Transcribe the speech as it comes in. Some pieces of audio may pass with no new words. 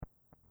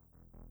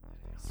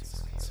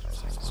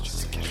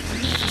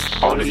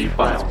Oddity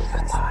Files.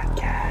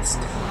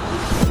 Podcast.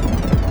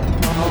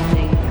 All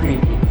things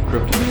creepy,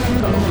 cryptic,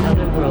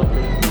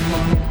 otherworldly.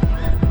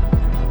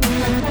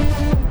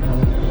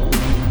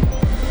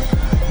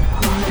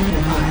 Oddity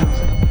Files.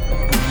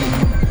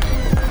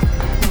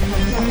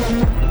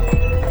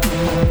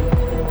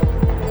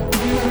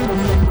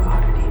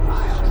 Oddity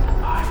Files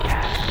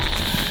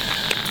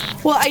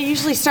podcast. Well, I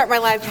usually start my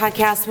live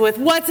podcast with,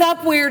 "What's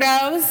up,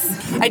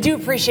 weirdos?" I do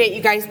appreciate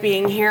you guys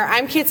being here.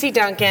 I'm Kitsy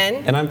Duncan.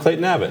 And I'm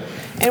Clayton Abbott.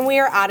 And we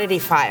are Oddity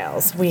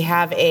Files. We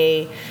have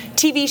a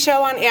TV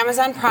show on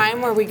Amazon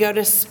Prime where we go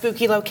to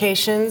spooky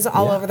locations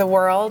all over the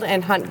world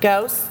and hunt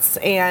ghosts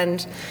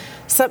and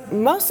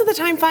most of the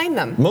time find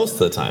them. Most of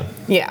the time.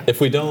 Yeah. If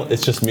we don't,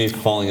 it's just me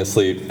falling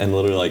asleep and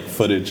literally like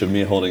footage of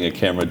me holding a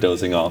camera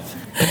dozing off.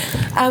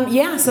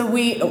 So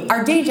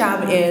our day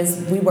job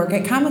is we work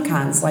at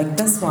Comic-Cons like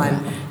this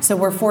one. So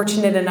we're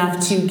fortunate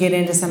enough to get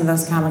into some of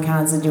those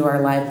Comic-Cons and do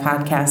our live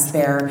podcast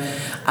there.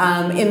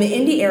 In the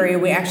Indy area,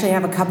 we actually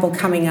have a couple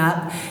coming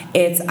up.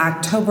 It's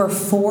October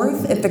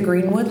 4th at the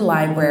Greenwood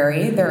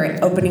Library. They're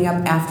opening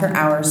up after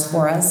hours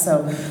for us,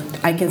 so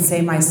I can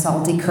say my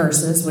salty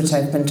curses, which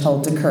I've been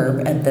told to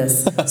curb at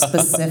this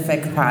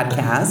specific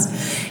podcast.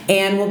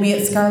 And we'll be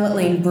at Scarlet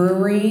Lane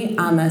Brewery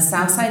on the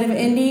south side of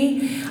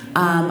Indy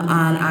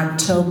on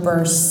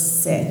October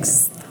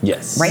 6th.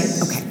 Yes. Right?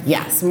 Okay.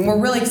 Yes. And we're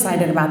really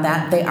excited about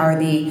that. They are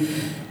the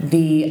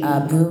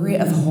Brewery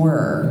of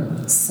Horror.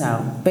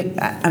 So, but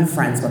I'm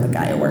friends with a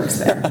guy who works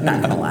there.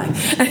 Not gonna lie.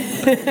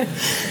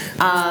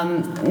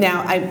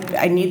 Now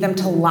I need them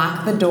to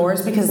lock the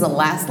doors because the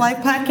last live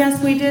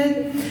podcast we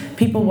did,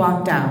 people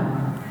walked out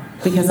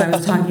because I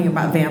was talking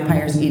about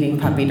vampires eating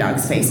puppy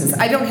dogs' faces.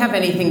 I don't have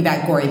anything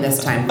that gory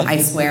this time. I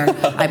swear.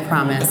 I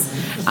promise.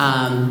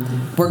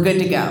 We're good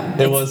to go.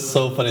 It was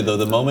so funny though.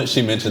 The moment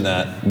she mentioned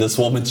that, this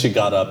woman, she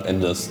got up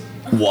and just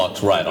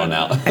walked right on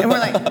out. And we're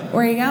like,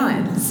 "Where are you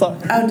going?" Sorry.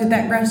 Oh, did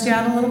that gross you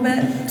out a little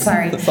bit?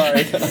 Sorry.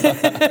 Sorry.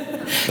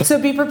 So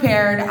be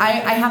prepared.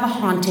 I have a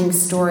haunting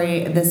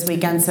story this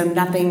weekend, so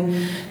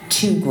nothing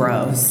too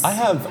gross. I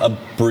have a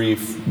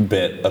brief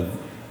bit of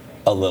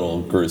a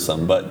little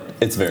gruesome, but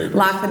it's very brief.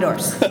 Lock the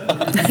doors.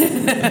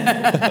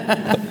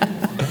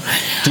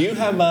 Do you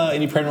have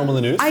any paranormal in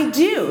the news? I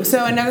do.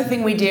 So another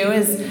thing we do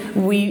is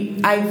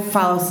I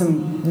follow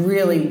some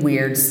really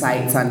weird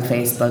sites on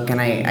Facebook, and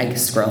I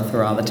scroll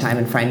through all the time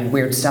and find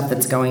weird stuff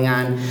that's going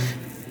on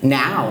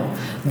now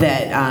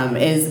that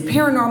is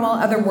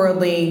paranormal,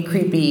 otherworldly,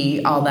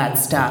 creepy, all that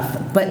stuff.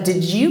 But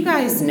did you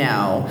guys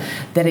know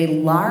that a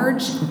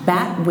large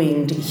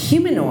bat-winged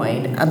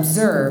humanoid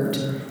observed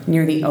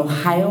near the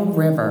Ohio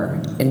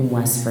River in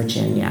West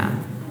Virginia?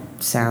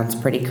 Sounds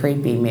pretty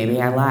creepy.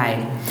 Maybe I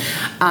lied.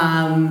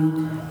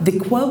 The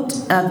quote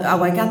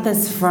I got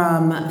this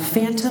from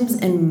Phantoms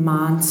and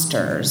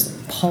Monsters,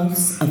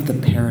 Pulse of the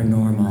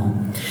Paranormal.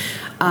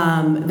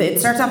 It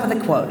starts off with a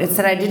quote. It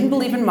said, "I didn't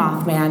believe in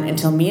Mothman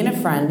until me and a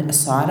friend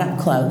saw it up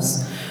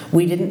close.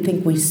 We didn't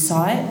think we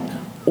saw it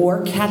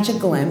or catch a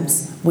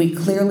glimpse. We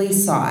clearly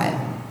saw it."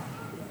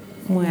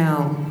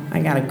 Well, I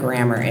got a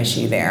grammar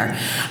issue there.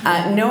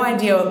 No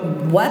idea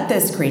what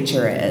this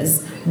creature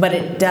is, but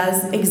it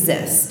does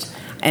exist.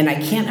 And I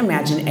can't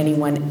imagine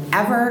anyone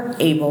ever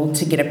able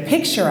to get a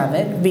picture of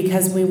it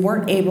because we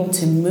weren't able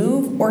to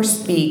move or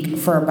speak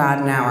for about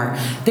an hour.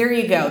 There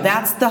you go.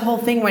 That's the whole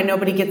thing why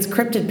nobody gets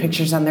cryptid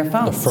pictures on their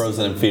phones.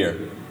 Frozen in fear.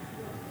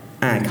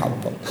 I called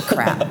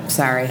crap.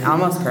 Sorry,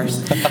 almost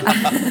cursed. And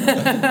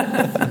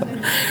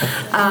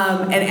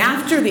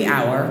after the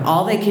hour,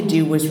 all they could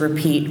do was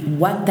repeat,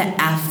 "What the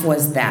F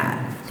was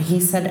that?" He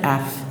said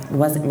F. It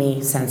wasn't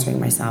me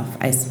censoring myself,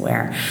 I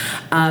swear.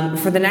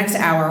 For the next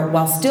hour,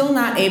 while still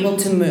not able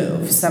to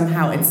move,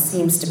 somehow it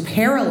seems to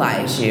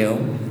paralyze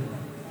you.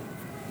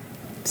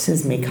 This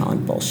is me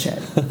calling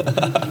bullshit.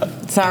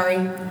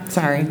 Sorry.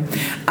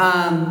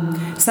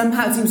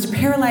 Somehow it seems to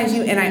paralyze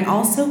you, and I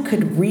also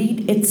could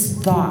read its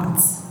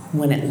thoughts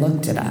when it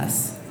looked at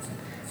us.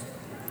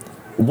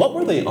 What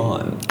were they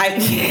on?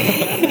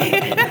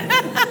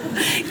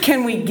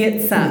 Can we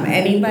get some?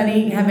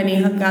 Anybody have any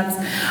hookups?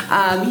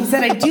 He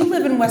said, "I do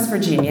live in West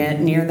Virginia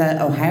near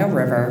the Ohio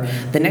River,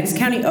 the next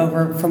county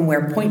over from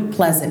where Point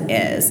Pleasant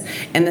is.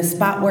 And the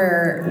spot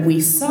where we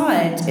saw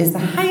it is the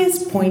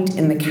highest point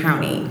in the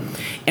county.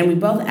 And we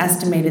both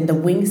estimated the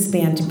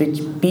wingspan to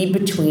be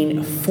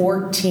between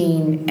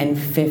 14 and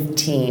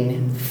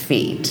 15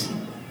 feet.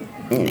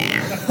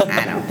 Nah,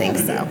 I don't think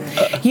so.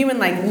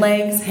 Human-like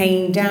legs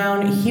hanging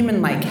down,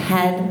 human-like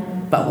head,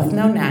 but with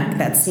no neck.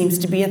 That seems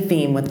to be a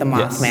theme with the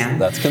Mothman. Yes,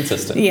 that's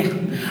consistent. Yeah.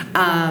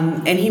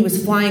 And he was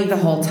flying the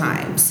whole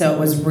time, so it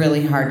was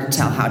really hard to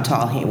tell how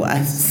tall he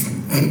was.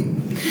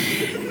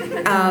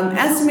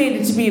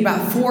 Estimated to be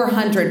about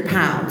 400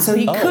 pounds. So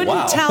he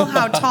couldn't tell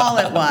how tall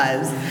it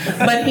was,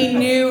 but he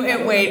knew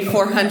it weighed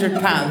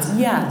 400 pounds.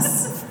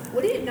 Yes.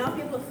 Would it not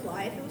be able to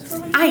fly if it was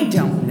 400? I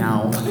don't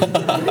know.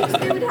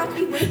 It would have to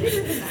be way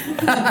bigger than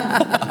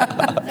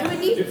that. It would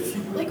need,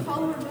 like,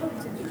 hollower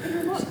bones and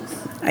bigger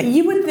lungs.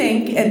 You would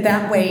think at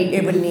that weight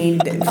it would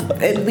need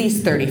at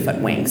least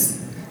 30-foot wings.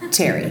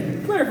 Terry.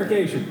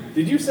 Clarification.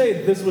 Did you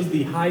say this was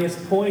the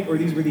highest point or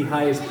these were the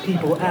highest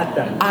people at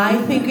that?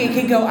 I think it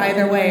could go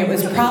either way. It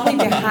was probably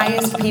the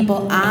highest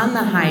people on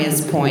the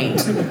highest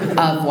point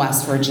of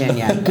West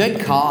Virginia.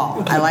 Good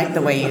call. I like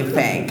the way you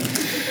think.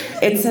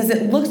 It says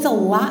it looks a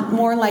lot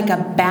more like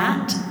a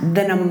bat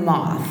than a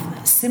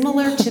moth,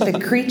 similar to the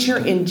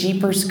creature in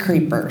Jeepers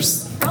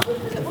Creepers. Probably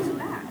because it wasn't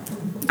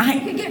bad.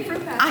 You could get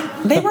fruit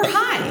bats. They were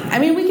high. I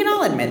mean, we can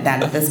all admit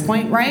that at this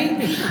point, right?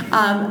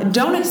 I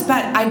don't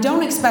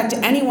expect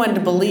anyone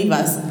to believe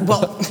us.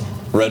 Well,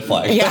 Red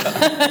flag.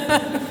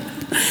 yeah.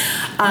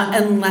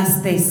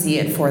 Unless they see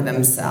it for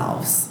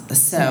themselves.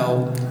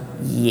 So,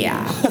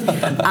 yeah.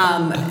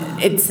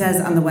 It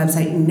says on the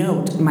website,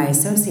 note, my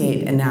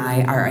associate and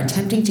I are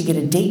attempting to get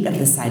a date of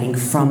the sighting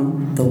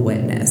from the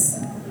witness,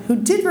 who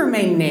did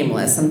remain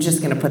nameless. I'm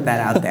just going to put that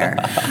out there.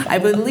 I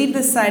believe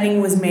the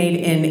sighting was made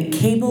in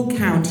Cable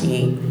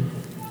County,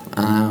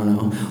 I don't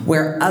know,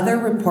 where other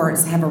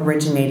reports have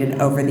originated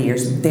over the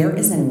years. There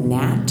is a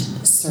gnat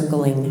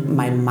circling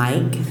my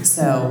mic,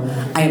 so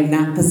I am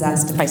not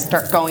possessed if I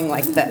start going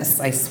like this,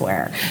 I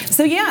swear.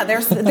 So yeah,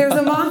 there's a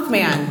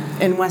Mothman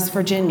in West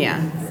Virginia.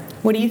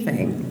 What do you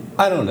think?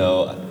 I don't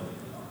know.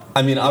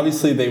 I mean,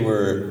 obviously they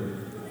were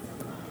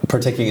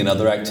partaking in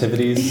other It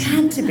activities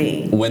had to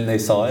be. when they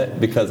saw it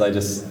because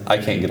I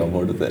can't get on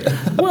board with it.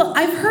 Well,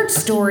 I've heard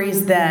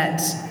stories that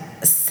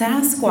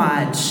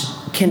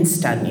Sasquatch can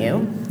stun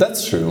you.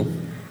 That's true.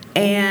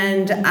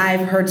 And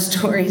I've heard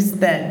stories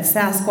that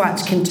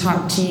Sasquatch can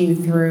talk to you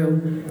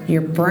through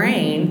your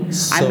brain. I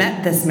So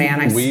met this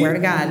man, I swear to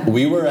God.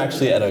 We were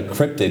actually at a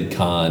cryptid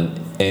con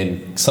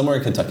somewhere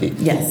in Kentucky.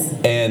 Yes.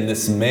 And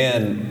this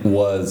man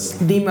was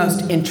The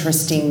most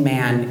interesting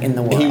man in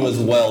the world. he was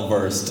well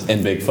versed in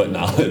Bigfoot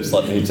knowledge,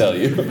 let me tell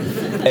you.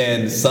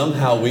 And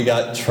somehow we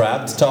got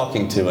trapped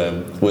talking to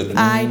him with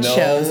I no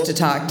chose to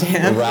talk to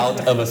him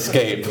route of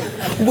escape.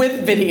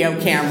 with video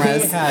He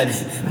cameras. had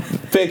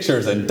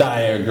pictures and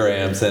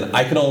diagrams, and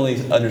I could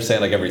only understand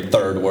like every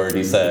third word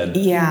he said.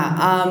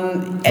 Yeah,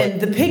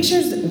 and the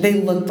pictures, they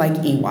looked like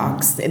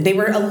Ewoks. They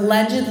were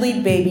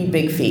allegedly baby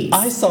big feet.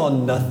 I saw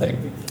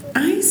nothing.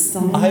 I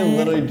saw I it.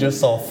 literally just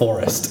saw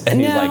Forrest, and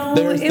he's No, like,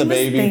 "There's it the was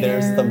baby,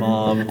 there's the there.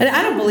 mom." And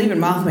I don't believe in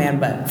Mothman,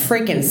 but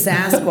freaking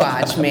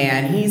Sasquatch,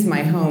 man, he's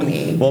my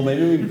homie. Well,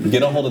 maybe we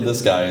get a hold of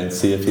this guy and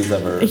see if he's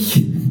ever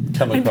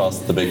come across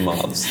the big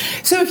moths.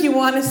 So if you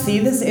want to see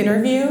this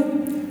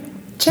interview,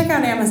 check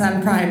out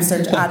Amazon Prime,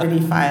 search Oddity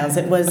Files.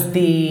 It was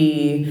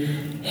the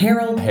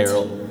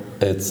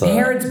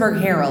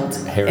Harrodsburg Herald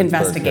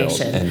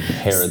investigation. Herald in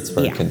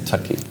Harrodsburg, Yeah.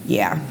 Kentucky.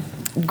 Yeah.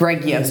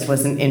 Greg Yost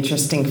was an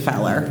interesting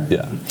feller.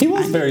 Yeah, he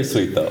was very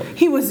sweet though.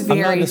 He was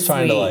very I'm not just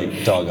trying to sweet.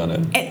 like dog on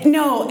him.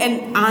 No,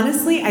 and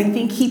honestly, I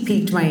think he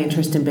piqued my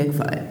interest in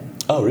Bigfoot.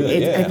 Oh,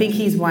 really? Yeah. I think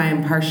he's why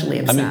I'm partially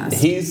I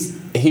obsessed. mean,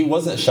 he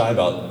wasn't shy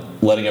about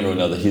letting everyone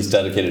know that he's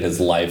dedicated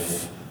his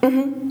life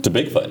to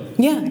Bigfoot.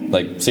 Yeah.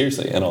 Like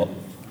seriously, and all.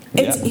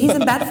 He's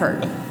in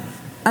Bedford.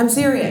 I'm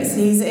serious.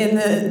 He's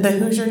in the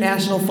Hoosier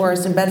National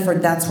Forest in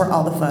Bedford. That's where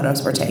all the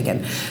photos were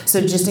taken. So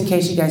just in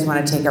case you guys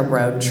want to take a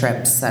road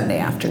trip Sunday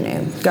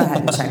afternoon, go ahead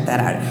and check that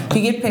out. If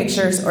you get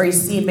pictures or you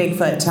see a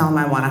Bigfoot, tell him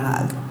I want a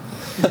hug.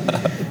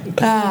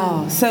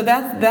 Oh, so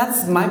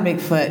that's my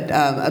Bigfoot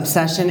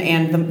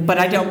obsession, but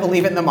I don't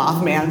believe in the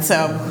Mothman.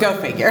 So go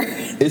figure.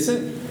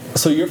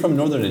 So you're from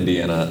northern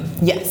Indiana.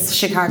 Yes,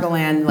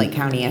 Chicagoland, Lake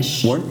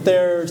County-ish. Weren't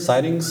there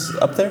sightings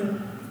up there?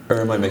 Or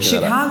am I making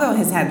that up? Chicago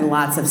has had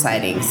lots of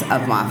sightings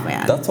of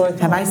Mothman. That's what I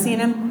thought. Have I seen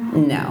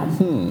him?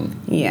 No.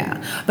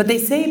 Yeah. But they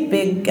say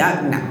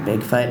not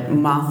Bigfoot,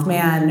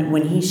 Mothman,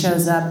 when he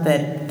shows up,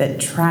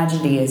 that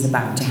tragedy is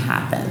about to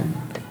happen.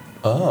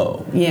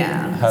 Oh.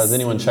 Yeah. Has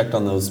anyone checked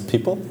on those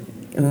people?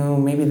 Oh,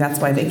 maybe that's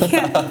why they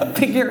can't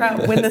figure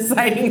out when the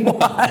sighting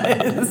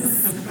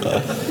was.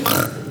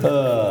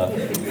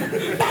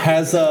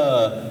 Has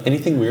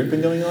anything weird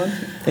been going on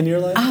in your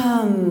life?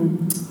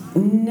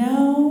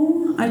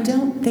 No, I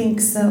don't think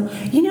so.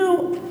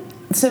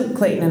 So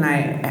Clayton and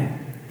I,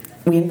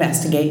 we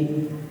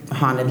investigate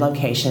haunted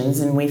locations,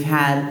 and we've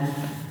had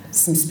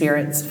some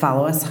spirits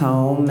follow us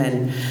home,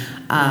 and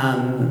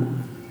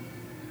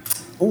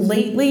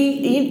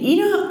lately,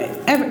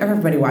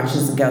 everybody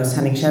watches the ghost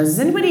hunting shows. Has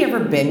anybody ever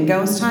been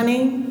ghost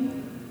hunting?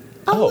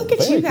 Oh, look at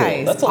very you cool.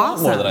 guys. That's a lot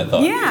more than I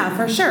thought. Yeah,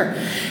 for sure.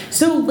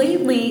 So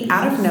lately,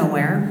 out of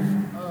nowhere,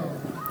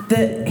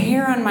 the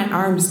hair on my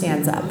arm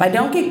stands up. I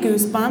don't get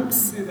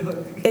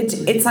goosebumps.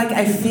 It's like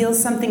I feel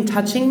something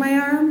touching my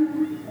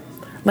arm.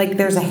 Like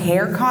there's a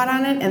hair caught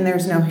on it and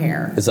there's no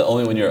hair. Is it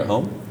only when you're at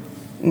home?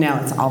 No,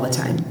 it's all the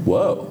time.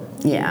 Whoa.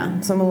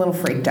 Yeah, so I'm a little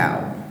freaked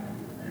out.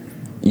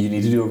 You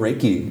need to do a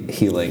Reiki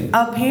healing.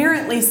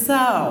 Apparently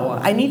so.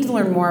 I need to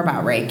learn more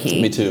about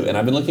Reiki. Me too, and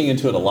I've been looking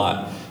into it a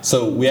lot.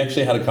 So we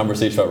actually had a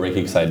conversation about Reiki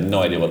because I had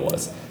no idea what it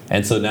was.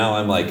 And so now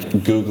I'm like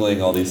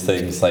Googling all these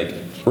things like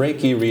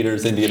Reiki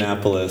readers,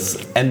 Indianapolis,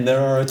 and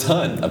there are a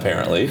ton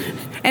apparently.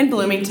 And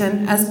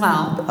Bloomington as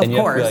well, of And you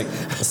course. have to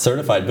be like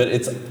certified, but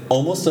it's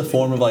almost a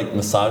form of like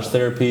massage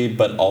therapy,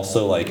 but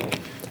also like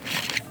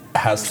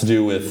has to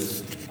do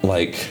with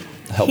like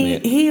help me.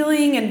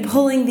 Healing and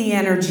pulling the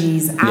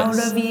energies out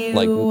Yes. of you.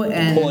 Like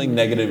and pulling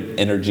negative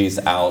energies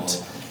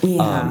out.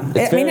 Yeah.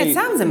 It's I mean, very- it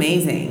sounds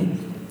amazing.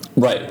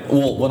 Right.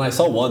 Well, when I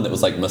saw one that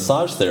was like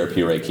massage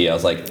therapy Reiki, I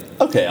was like,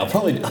 okay, I'll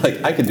probably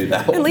I could do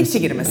that one. At least you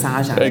get a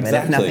massage out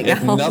exactly. of it,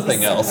 if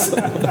nothing else.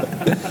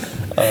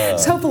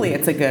 So hopefully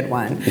it's a good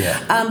one.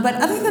 Yeah. But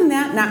other than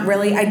that, not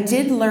really. I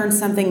did learn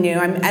something new.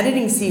 I'm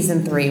editing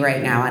season 3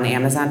 right now on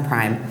Amazon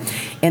Prime.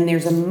 And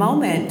there's a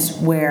moment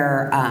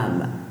where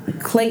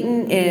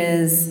Clayton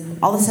is,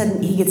 all of a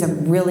sudden, he gets a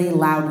really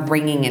loud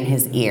ringing in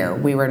his ear.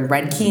 We were in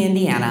Red Key,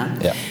 Indiana.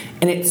 Yeah.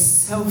 And it's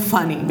so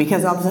funny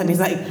because all of a sudden he's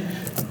like,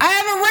 I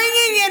have a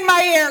ringing in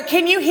my ear.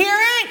 Can you hear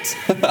it?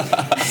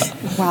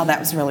 Wow, that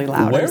was really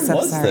loud. Where I'm so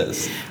was sorry.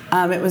 this?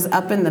 It was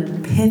up in the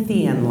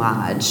Pythian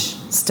Lodge.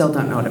 Still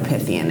don't know what a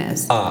Pythian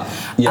is.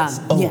 Yes.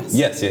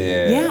 Yes.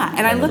 Yeah. Yeah,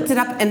 and I looked it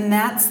up, and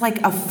that's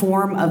like a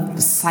form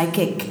of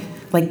psychic,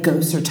 like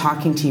ghosts are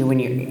talking to you when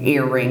your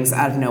ear rings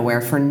out of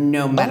nowhere for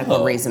no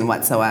medical reason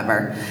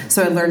whatsoever.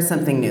 So I learned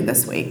something new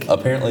this week.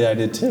 Apparently I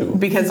did too.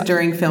 Because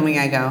during filming,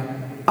 I go,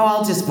 oh,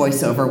 I'll just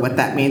voice over what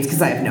that means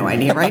because I have no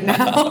idea right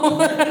now.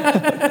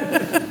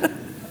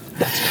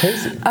 That's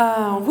crazy.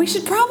 We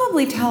should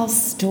probably tell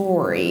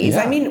stories.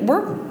 Yeah. I mean,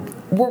 we're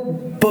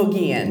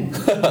boogieing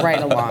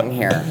right along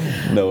here.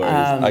 No worries.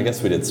 I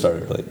guess we did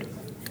start early.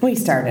 We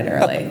started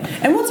early.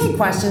 And we'll take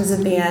questions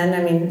at the end.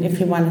 I mean, if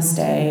you want to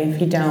stay. If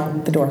you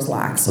don't, the door's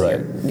locked, so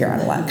Right. you're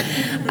out of luck.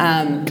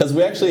 Because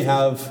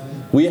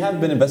we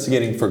have been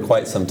investigating for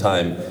quite some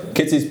time.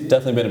 Kitsy's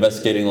definitely been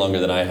investigating longer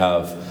than I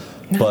have.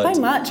 Not but by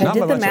much. I not did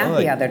by the much. math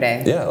Only the other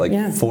day. Yeah, like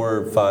Yeah. 4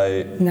 or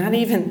 5. Not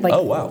even, like,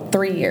 Oh, wow.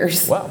 3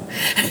 years. Wow.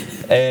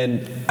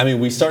 And I mean,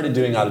 we started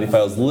doing Oddity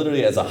Files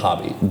literally as a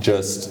hobby,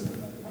 just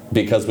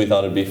because we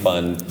thought it'd be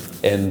fun.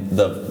 In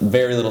the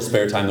very little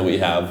spare time that we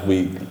have,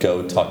 we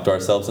go talk to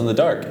ourselves in the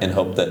dark and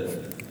hope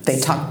that They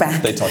talk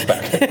back. they talk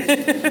back.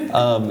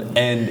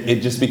 And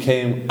it just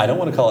became, I don't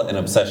want to call it an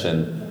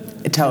obsession,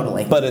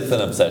 Totally. but it's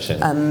an obsession.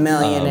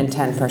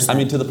 1,010%. I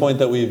mean, to the point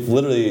that we've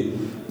literally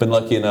been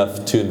lucky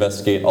enough to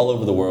investigate all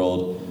over the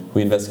world.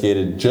 We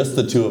investigated, just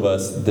the two of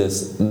us,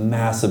 this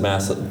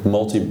massive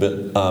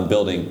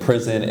multi-building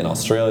prison in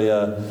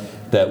Australia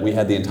that we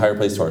had the entire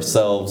place to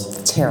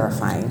ourselves.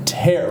 Terrifying.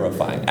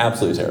 Terrifying,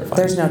 absolutely terrifying.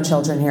 There's no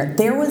children here.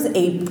 There was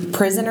a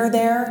prisoner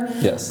there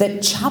Yes.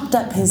 that chopped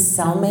up his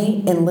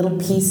cellmate in little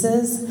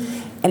pieces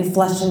and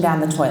flushed him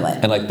down the toilet.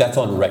 And like, that's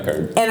on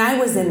record. And I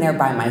was in there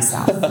by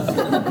myself.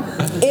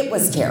 It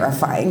was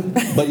terrifying.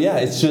 But yeah,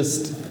 it's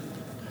just,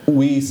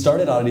 we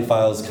started Oddity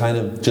Files kind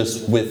of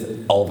just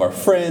with all of our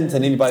friends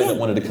and anybody that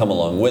wanted to come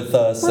along with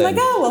us. We're like,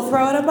 oh, we'll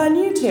throw it up on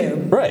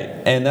YouTube. Right,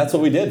 and that's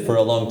what we did for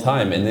a long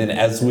time. And then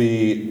as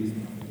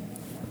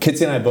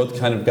Kitsy and I both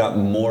kind of got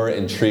more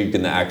intrigued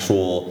in the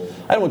actual,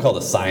 I don't want to call it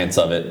the science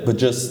of it, but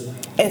just...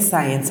 As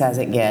science as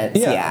it gets,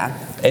 yeah.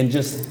 And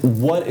just,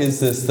 what is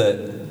this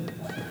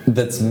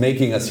that's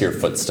making us hear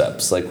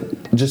footsteps? Like,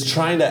 just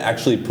trying to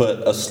actually put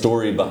a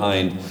story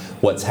behind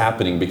what's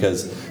happening,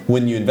 because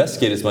when you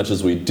investigate as much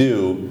as we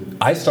do,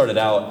 I started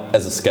out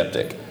as a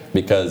skeptic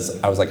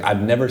because I was like,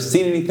 I've never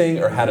seen anything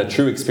or had a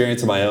true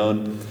experience of my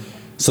own,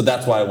 so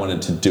that's why I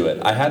wanted to do it.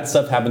 I had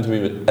stuff happen to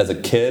me as a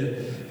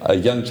kid, a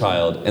young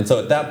child, and so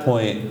at that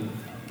point,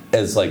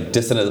 as like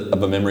distant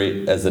of a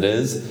memory as it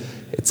is,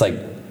 it's like,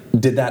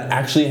 did that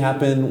actually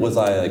happen? Was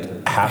I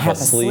like half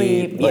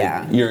asleep? Like,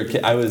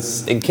 yeah. I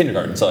was in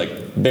kindergarten, so like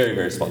very,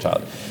 very small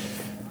child.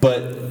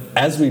 But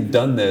as we've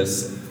done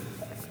this,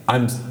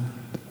 I'm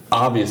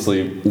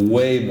obviously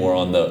way more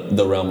on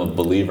the realm of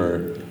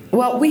believer.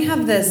 Well, we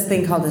have this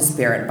thing called a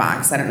spirit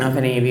box. I don't know if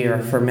any of you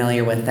are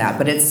familiar with that,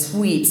 but it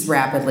sweeps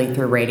rapidly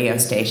through radio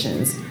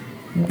stations.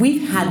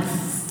 We've had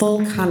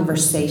full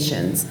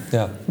conversations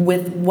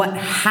with what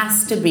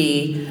has to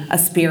be a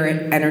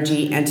spirit,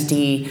 energy,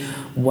 entity,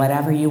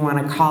 whatever you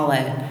want to call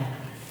it,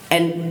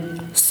 and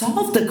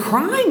solved a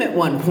crime at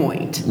one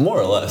point. More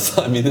or less.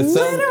 I mean, it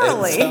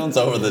sounds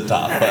over the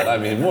top, but I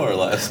mean, more or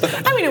less.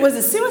 I mean, it was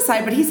a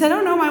suicide, but he said,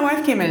 oh no, my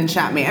wife came in and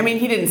shot me. I mean,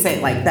 he didn't say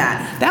it like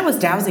that. That was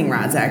dowsing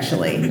rods,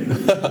 actually.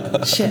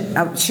 Shit.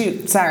 Oh,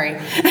 shoot. Sorry.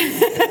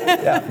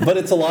 Yeah, but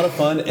it's a lot of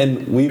fun,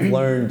 and we've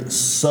learned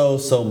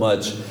so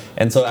much.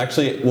 And so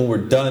actually, when we're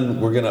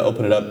done, we're going to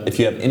open it up if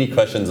you have any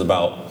questions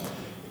about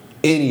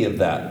any of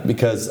that,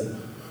 because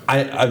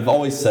I've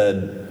always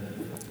said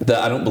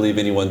that I don't believe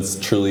anyone's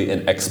truly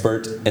an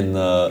expert in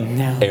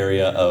the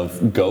area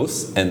of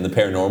ghosts and the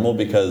paranormal,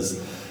 because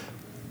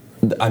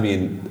I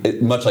mean,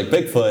 much like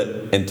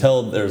Bigfoot,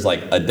 until there's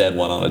like a dead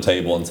one on a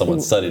table and someone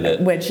studied it,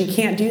 which you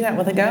can't do that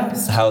with a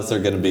ghost. How's there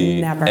going to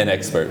be an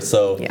expert?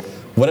 So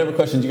whatever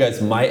questions you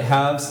guys might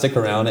have, stick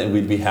around and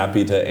we'd be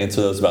happy to answer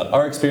those about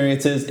our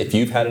experiences. If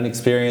you've had an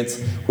experience,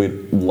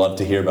 we'd love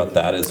to hear about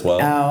that as well.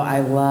 Oh,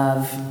 I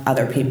love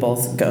other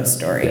people's ghost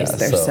stories. Yeah,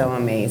 They're so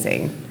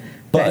amazing.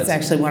 But That's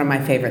actually one of my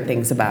favorite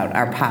things about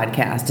our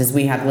podcast is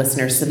we have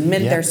listeners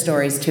submit their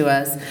stories to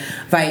us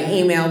via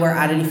email. We're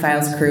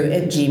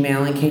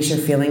oddityfilescrew@gmail.com in case you're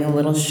feeling a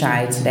little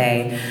shy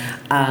today.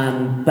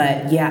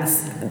 But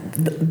yes,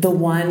 the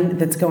one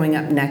that's going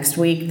up next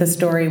week, the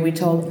story we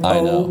told,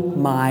 I know. oh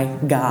my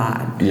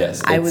God.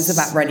 Yes, I was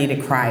it's- about ready to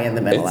cry in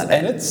the middle of it.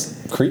 and it's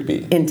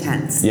creepy.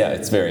 Intense. Yeah,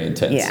 it's very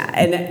intense. Yeah,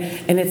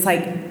 and it's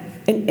like,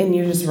 and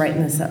you're just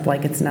writing this up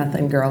like it's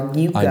nothing, girl.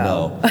 You go. I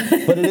know.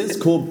 But it is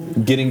cool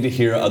getting to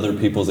hear other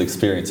people's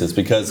experiences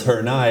because her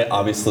and I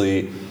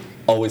obviously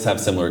always have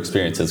similar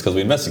experiences because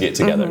we investigate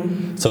together.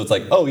 So it's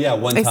like, oh yeah,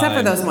 one time. Except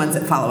for those ones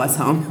that follow us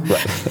home.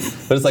 Right.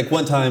 But it's like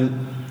one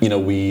time,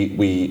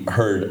 we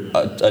heard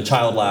a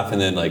child laugh and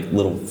then like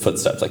little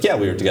footsteps. Like, yeah,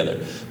 we were together.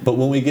 But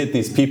when we get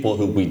these people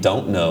who we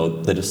don't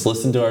know that just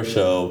listen to our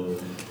show,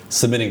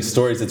 submitting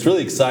stories, it's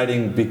really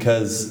exciting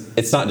because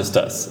it's not just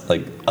us.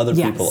 Like other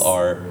people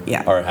are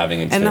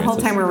having experiences. And the whole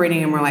time we're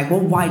reading them, we're like,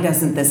 well, why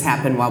doesn't this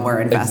happen while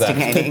we're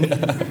investigating?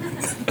 Exactly.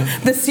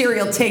 The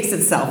cereal takes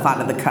itself out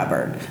of the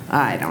cupboard.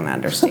 I don't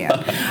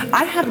understand.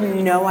 I have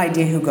no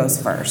idea who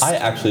goes first. I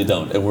actually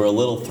don't, and we're a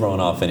little thrown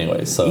off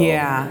anyway, so it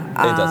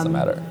doesn't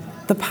matter.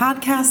 The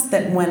podcast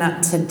that went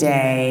up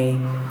today,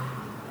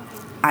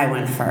 I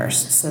went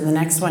first. So the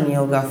next one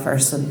you'll go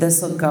first. So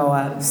this will go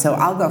up. So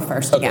I'll go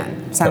first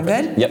again. Sound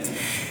Perfect. good? Yep.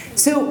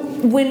 So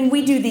when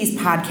we do these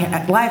live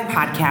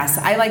podcasts,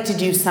 I like to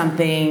do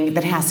something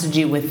that has to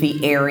do with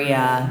the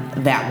area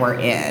that we're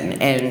in.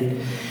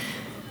 And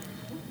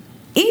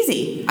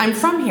easy. I'm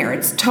from here.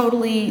 It's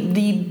totally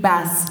the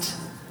best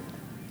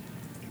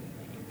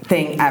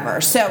thing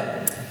ever. So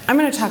I'm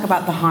going to talk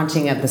about the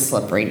haunting of the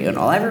Slippery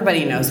Noodle.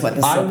 Everybody knows what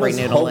the Slippery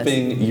Noodle is. I was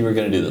hoping you were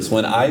going to do this.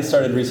 When I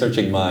started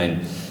researching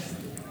mine,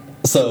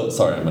 so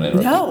sorry, I'm going to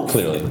interrupt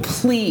you, clearly.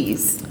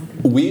 Please.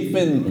 We've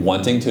been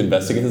wanting to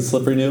investigate the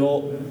Slippery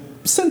Noodle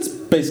since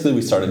basically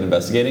we started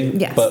investigating.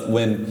 Yes. But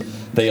when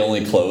they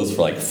only close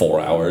for like 4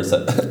 hours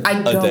a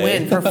I go day.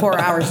 in for 4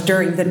 hours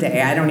during the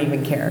day. I don't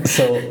even care.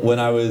 So when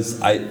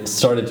I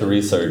started to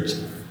research,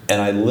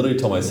 and I literally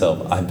told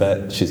myself, I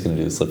bet she's going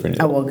to do the Slippery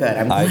Noodle. Oh, well, good.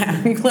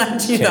 I'm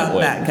glad you thought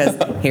that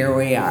because here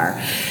we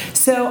are.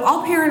 So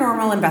all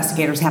paranormal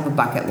investigators have a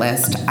bucket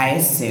list, I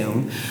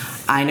assume.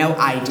 I know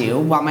I do.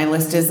 While my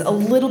list is a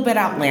little bit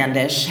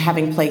outlandish,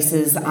 having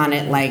places on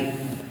it like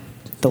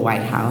the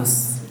White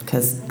House,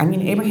 because,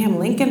 Abraham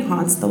Lincoln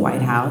haunts the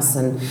White House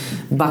and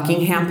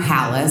Buckingham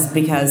Palace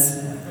because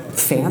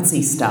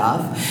fancy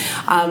stuff.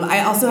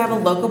 I also have a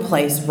local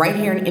place right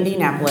here in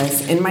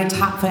Indianapolis in my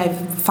top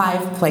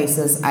five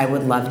places I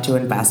would love to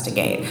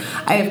investigate.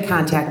 I have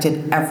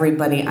contacted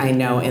everybody I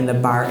know in the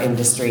bar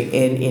industry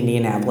in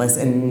Indianapolis,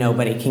 and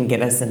nobody can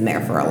get us in there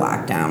for a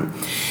lockdown.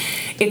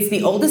 It's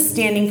the oldest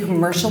standing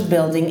commercial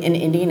building in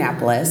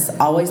Indianapolis,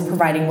 always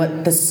providing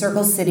what the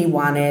Circle City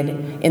wanted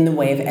in the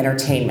way of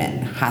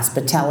entertainment.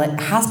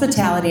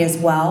 Hospitality as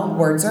well.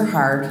 Words are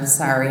hard.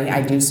 Sorry,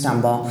 I do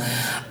stumble.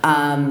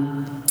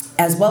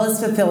 As well as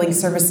fulfilling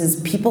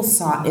services people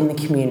sought in the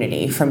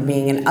community, from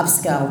being an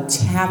upscale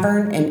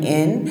tavern and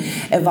inn,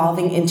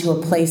 evolving into a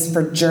place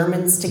for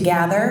Germans to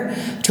gather,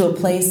 to a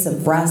place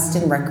of rest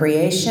and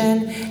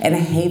recreation, and a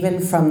haven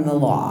from the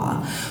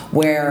law,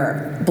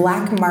 where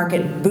black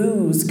market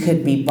booze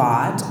could be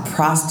bought,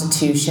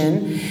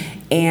 prostitution,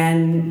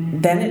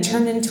 and then it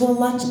turned into a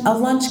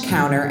lunch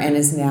counter and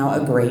is now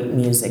a great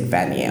music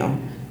venue.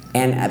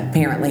 And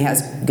apparently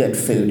has good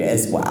food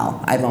as well.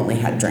 I've only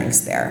had drinks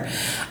there.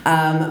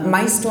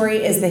 My story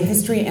is the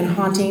history and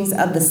hauntings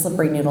of the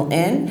Slippery Noodle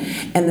Inn,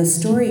 and the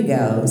story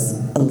goes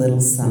a little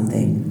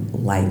something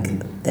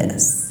like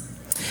this.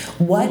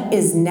 What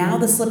is now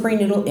the Slippery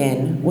Noodle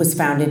Inn was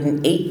founded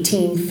in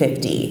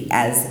 1850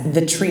 as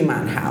the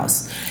Tremont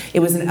House. It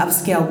was an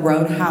upscale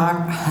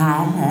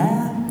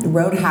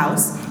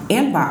roadhouse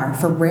and bar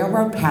for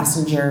railroad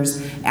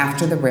passengers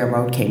after the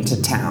railroad came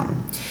to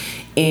town.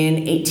 In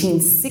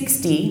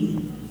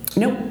 1860,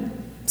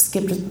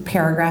 skipped a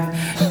paragraph.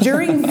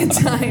 During the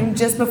time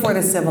just before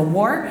the Civil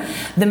War,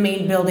 the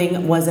main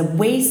building was a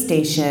way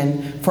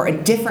station for a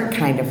different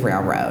kind of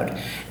railroad,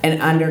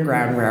 an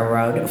underground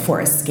railroad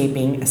for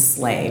escaping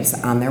slaves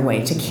on their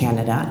way to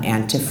Canada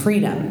and to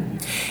freedom.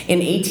 In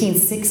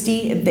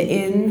 1860, the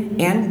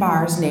inn and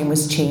bar's name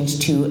was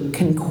changed to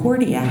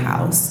Concordia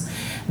House.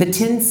 The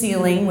tin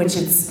ceiling, which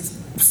it's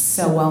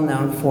so well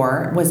known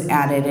for, was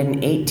added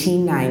in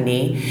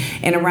 1890,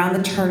 and around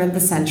the turn of the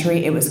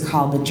century it was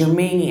called the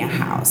Germania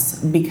House,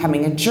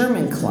 becoming a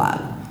German club.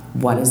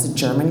 What is a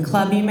German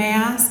club, you may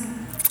ask?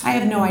 I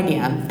have no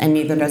idea, and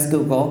neither does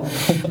Google,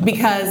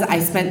 because I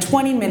spent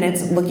 20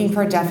 minutes looking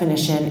for a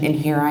definition, and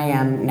here I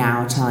am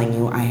now telling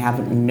you I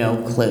have no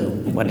clue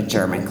what a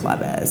German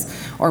club is.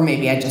 Or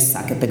maybe I just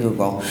suck at the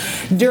Google.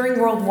 During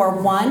World War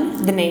I,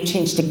 the name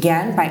changed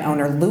again by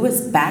owner Louis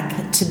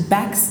Beck to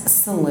Beck's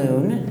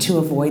Saloon to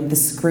avoid the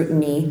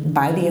scrutiny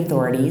by the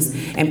authorities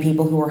and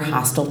people who were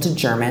hostile to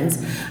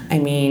Germans.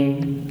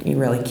 You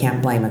really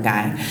can't blame a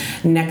guy.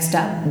 Next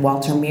up,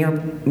 Walter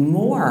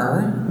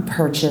Moore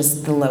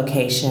purchased the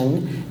location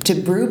prohibition to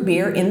brew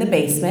beer in the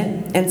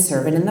basement and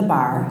serve it in the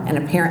bar. And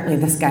apparently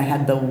this guy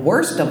had the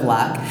worst of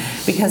luck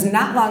because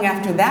not long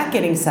after that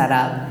getting set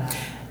up,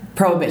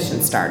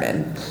 prohibition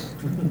started.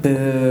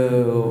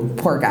 Boo.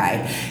 Poor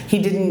guy.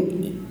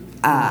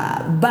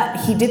 But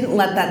he didn't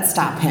let that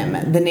stop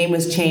him. The name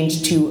was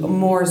changed to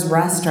Moore's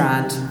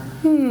Restaurant.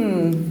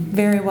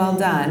 Very well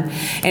done.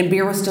 And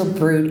beer was still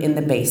brewed in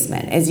the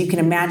basement. As you can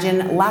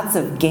imagine, lots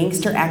of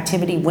gangster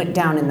activity went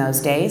down in those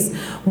days.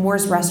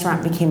 Moore's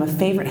Restaurant became a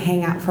favorite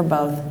hangout for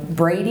both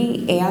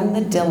Brady and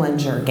the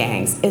Dillinger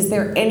gangs. Is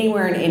there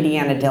anywhere in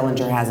Indiana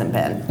Dillinger hasn't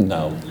been?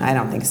 No. I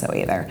don't think so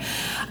either.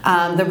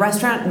 The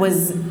restaurant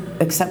was,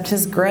 except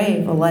his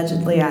grave,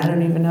 allegedly, I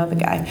don't even know the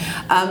guy.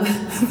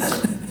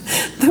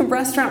 The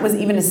restaurant was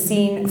even a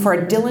scene for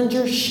a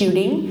Dillinger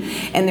shooting,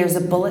 and there's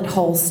a bullet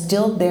hole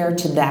still there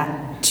to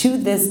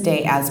this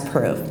day as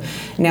proof.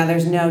 Now,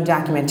 there's no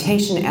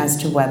documentation as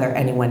to whether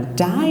anyone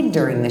died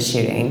during the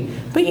shooting,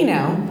 but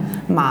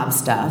mob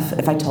stuff.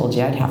 If I told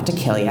you, I'd have to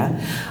kill you.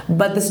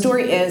 But the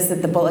story is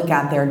that the bullet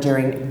got there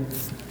during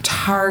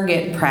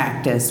target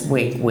practice,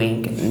 wink,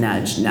 wink,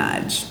 nudge,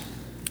 nudge.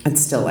 I'd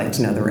still like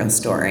to know the real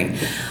story.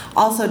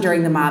 Also,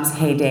 during the mob's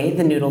heyday,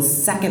 the Noodle's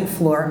second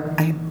floor,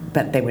 I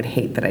bet they would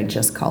hate that I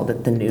just called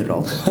it the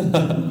Noodle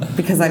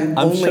because I'm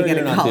only sure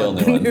going to call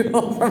it the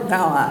Noodle from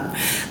now on.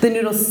 The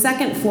Noodle's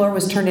second floor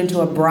was turned into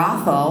a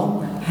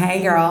brothel.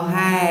 Hey, girl,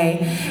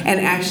 hey.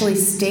 And actually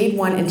stayed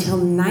one until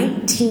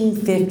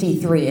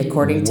 1953,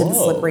 according to the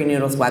Slippery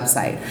Noodles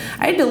website.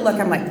 I had to look.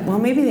 I'm like, well,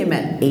 maybe they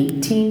meant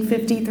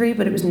 1853,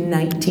 but it was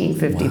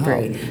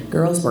 1953. Wow.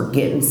 Girls were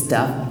getting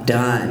stuff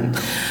done.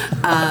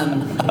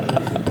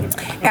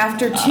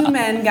 After two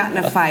men got in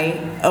a fight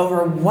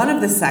over one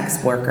of the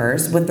sex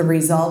workers, with the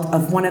result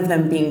of one of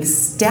them being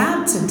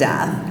stabbed to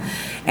death,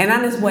 and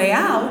on his way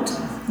out,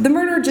 the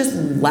murderer just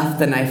left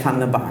the knife on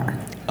the bar.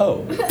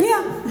 Oh.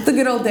 Yeah, the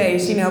good old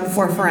days,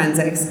 before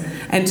forensics.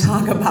 And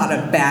talk about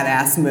a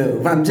badass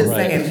move. I'm just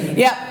saying,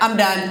 yep, I'm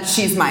done.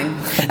 She's mine.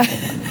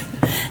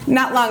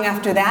 Not long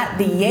after that,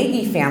 the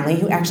Yagi family,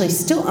 who actually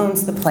still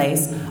owns the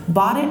place,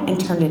 bought it and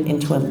turned it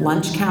into a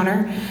lunch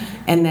counter,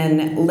 and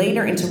then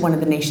later into one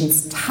of the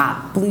nation's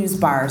top blues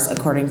bars,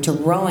 according to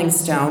Rolling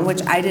Stone,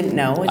 which I didn't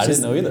know, which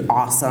is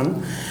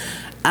awesome.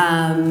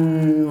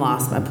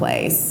 Lost my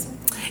place.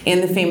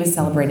 And the famous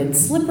celebrated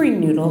Slippery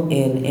Noodle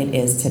Inn it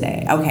is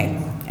today.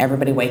 Okay,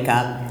 everybody wake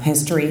up.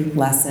 History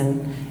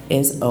lesson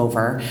is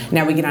over.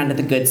 Now we get on to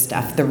the good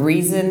stuff. The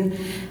reason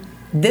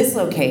this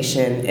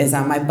location is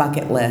on my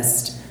bucket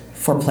list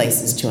for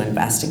places to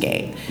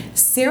investigate.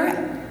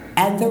 Sarah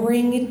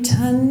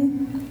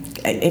Etherington,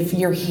 if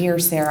you're here,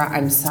 Sarah,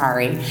 I'm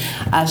sorry.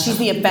 She's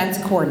the events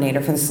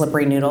coordinator for the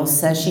Slippery Noodle,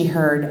 says she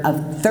heard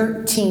of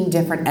 13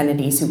 different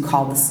entities who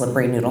called the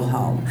Slippery Noodle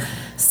home.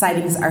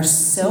 Sightings are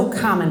so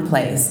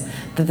commonplace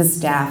that the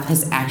staff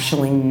has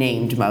actually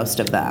named most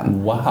of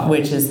them. Wow.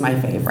 Which is my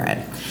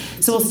favorite.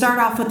 So we'll start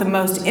off with the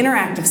most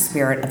interactive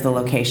spirit of the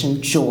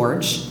location,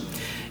 George.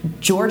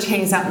 George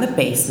hangs out in the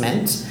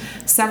basement.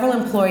 Several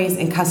employees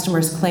and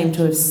customers claim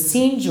to have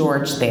seen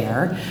George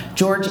there.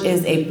 George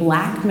is a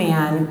black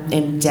man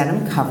in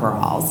denim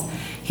coveralls.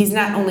 He's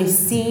not only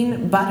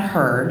seen but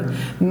heard.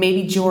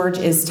 Maybe George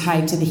is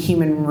tied to the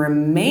human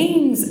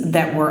remains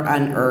that were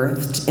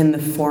unearthed in the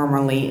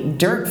formerly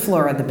dirt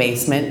floor of the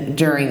basement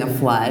during a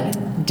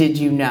flood. Did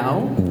you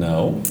know?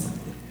 No.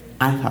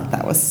 I thought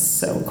that was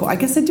so cool. I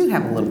guess I do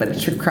have a little bit of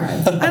true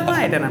crime. I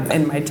lied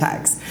in my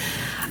text.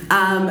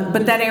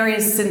 But that area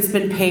has since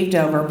been paved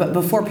over. But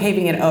before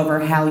paving it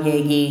over, Hal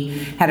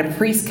Yagi had a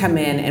priest come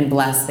in and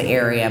bless the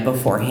area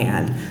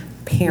beforehand.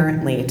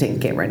 Apparently, it didn't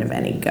get rid of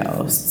any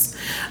ghosts.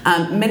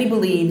 Many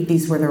believe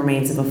these were the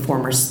remains of a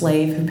former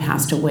slave who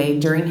passed away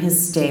during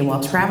his stay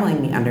while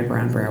traveling the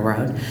Underground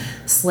Railroad.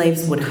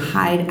 Slaves would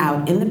hide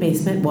out in the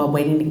basement while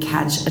waiting to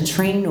catch a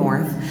train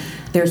north.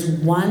 There's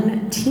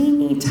one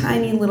teeny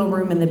tiny little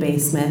room in the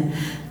basement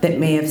that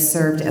may have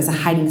served as a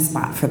hiding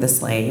spot for the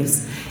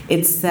slaves.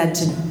 It's said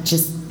to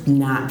just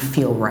not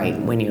feel right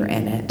when you're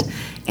in it,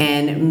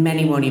 and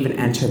many won't even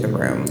enter the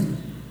room.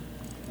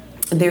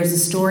 There's a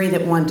story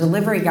that one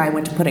delivery guy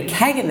went to put a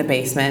keg in the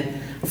basement,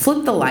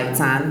 flipped the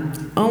lights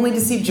on, only to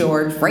see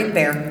George right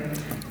there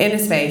in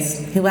his face.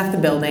 He left the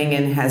building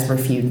and has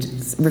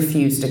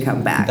refused to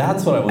come back.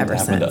 That's what I want to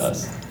happen to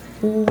us.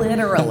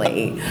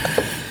 Literally.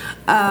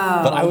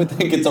 But I would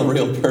think it's a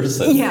real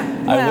person. Yeah,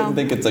 well, I wouldn't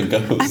think it's a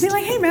ghost. I'd be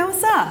like, hey man,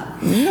 what's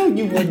up? No,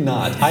 you would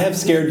not. I have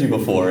scared you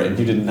before, and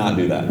you did not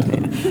do that.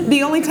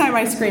 The only time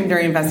I scream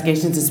during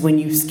investigations is when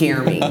you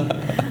scare me.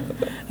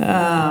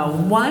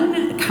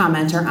 One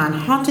commenter on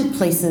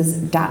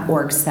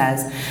hauntedplaces.org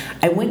says,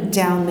 I went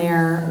down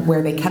there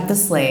where they kept the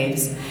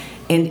slaves,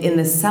 and in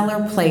the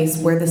cellar place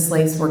where the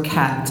slaves were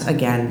kept,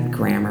 again,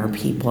 grammar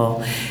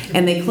people,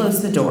 and they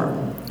closed the door.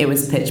 It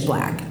was pitch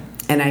black.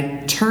 And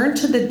I turned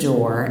to the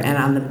door, and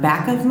on the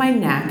back of my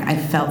neck, I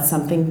felt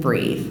something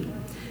breathe.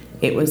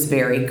 It was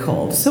very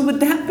cold. So would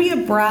that be a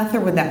breath,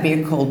 or would that be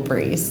a cold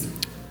breeze?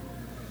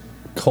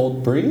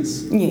 Cold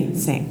breeze? Yeah,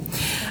 same.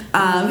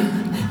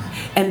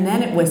 And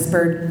then it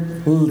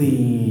whispered,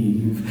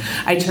 "Leave."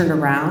 I turned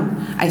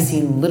around. I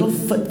seen little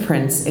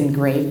footprints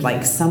engraved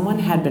like someone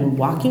had been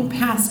walking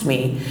past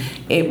me.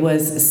 It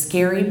was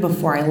scary.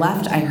 Before I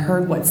left, I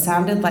heard what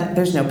sounded like,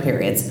 there's no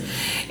periods.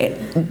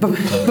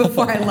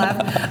 Before I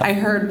left, I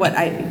heard what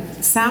I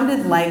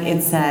sounded like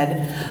it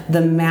said,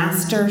 "The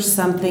master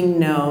something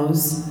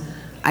knows."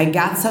 I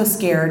got so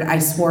scared, I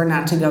swore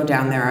not to go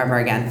down there ever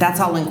again. That's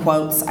all in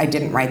quotes. I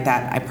didn't write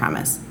that, I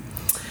promise.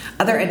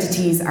 Other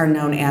entities are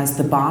known as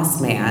the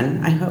Boss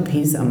Man. I hope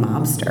he's a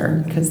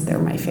mobster, because they're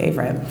my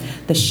favorite.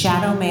 The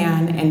Shadow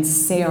Man, and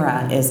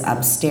Sarah is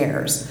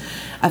upstairs.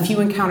 A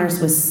few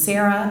encounters with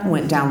Sarah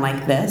went down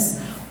like this.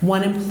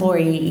 One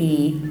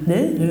employee,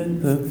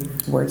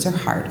 words are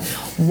hard.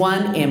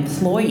 One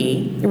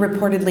employee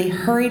reportedly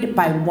hurried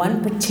by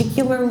one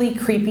particularly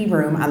creepy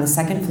room on the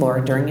second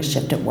floor during a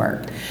shift at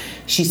work.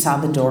 She saw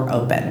the door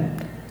open.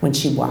 When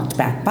she walked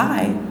back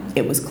by,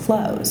 it was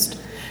closed.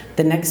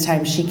 The next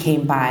time she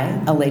came by,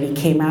 a lady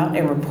came out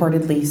and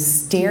reportedly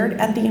stared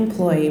at the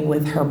employee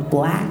with her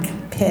black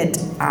pit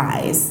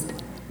eyes.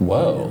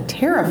 Whoa.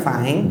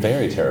 Terrifying.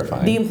 Very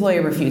terrifying. The employee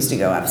refused to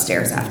go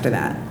upstairs after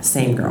that.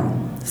 Same girl.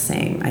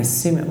 Same. I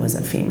assume it was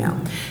a female.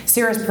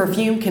 Sarah's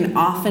perfume can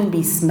often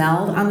be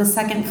smelled on the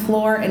second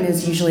floor and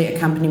is usually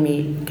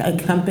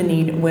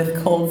accompanied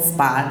with cold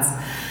spots.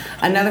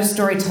 Another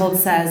story told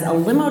says a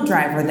limo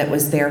driver that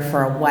was there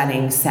for a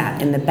wedding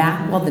sat in the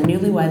back while the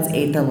newlyweds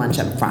ate their lunch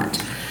up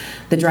front.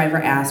 The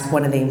driver asked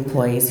one of the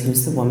employees,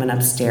 "Who's the woman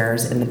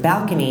upstairs in the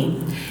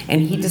balcony?"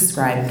 and he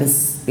described the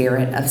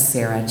spirit of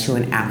Sarah to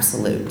an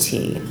absolute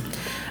T.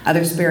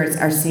 Other spirits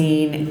are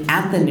seen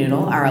at the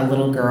Noodle are a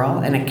little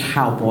girl and a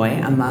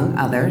cowboy, among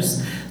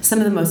others. Some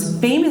of the most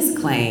famous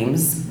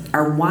claims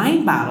are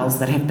wine bottles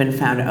that have been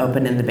found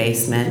open in the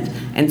basement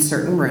and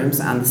certain rooms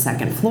on the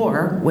second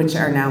floor, which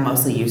are now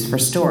mostly used for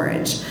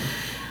storage.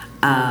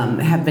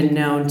 Have been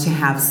known to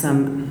have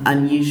some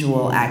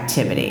unusual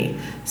activity.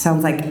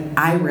 Sounds like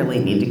I really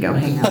need to go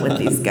hang out with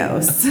these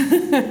ghosts.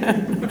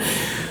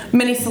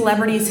 Many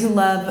celebrities who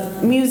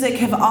love music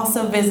have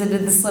also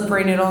visited the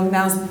Slippery Noodle.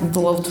 Now's the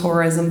little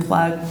tourism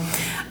plug.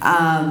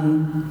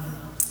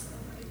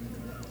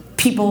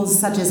 People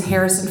such as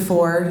Harrison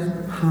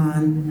Ford,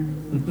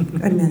 Han,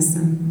 I miss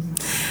him.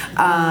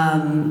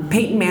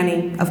 Peyton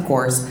Manning, of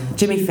course,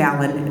 Jimmy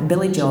Fallon,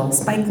 Billy Joel,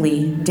 Spike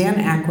Lee, Dan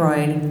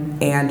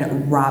Aykroyd,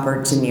 and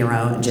Robert De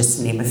Niro, just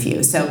to name a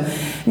few. So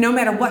no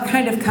matter what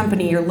kind of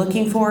company you're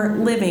looking for,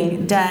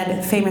 living,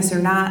 dead, famous or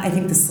not, I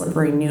think the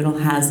Slippery Noodle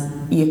has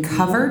you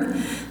covered.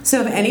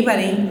 So if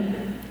anybody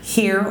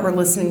here or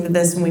listening to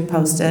this when we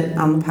post it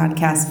on the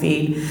podcast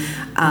feed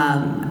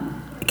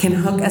can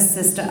hook a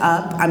sister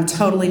up, I'm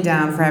totally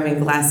down for having a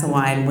glass of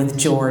wine with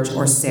George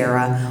or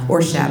Sarah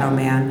or Shadow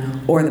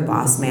Man or the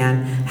Boss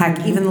Man.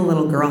 Heck, even the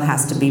little girl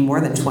has to be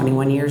more than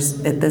 21 years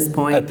at this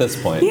point. At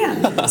this point.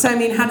 Yeah. So, I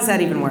mean, how does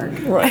that even work?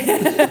 Right.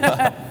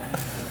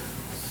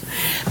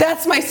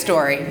 That's my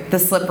story, the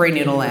Slippery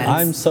Noodle ends.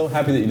 I'm so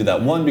happy that you did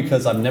that. One,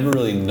 because I've never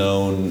really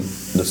known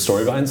the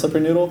story behind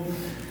Slippery Noodle.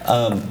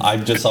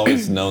 I've just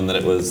always known that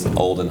it was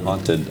old and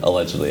haunted,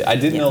 allegedly. I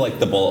did know, like,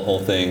 the bullet hole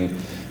thing.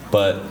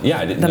 But yeah,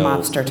 I didn't know. The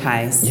mobster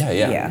ties.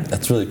 Yeah.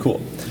 That's really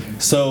cool.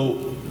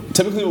 So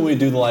typically when we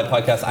do the live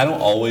podcast, I don't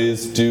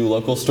always do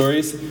local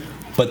stories.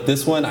 But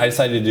this one I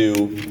decided to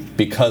do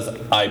because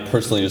I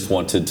personally just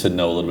wanted to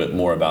know a little bit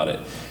more about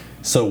it.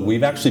 So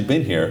we've actually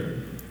been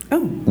here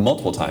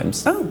multiple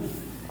times.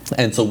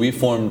 And so we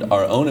formed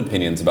our own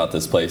opinions about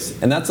this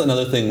place. And that's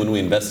another thing when we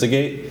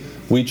investigate.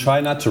 We try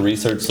not to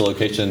research the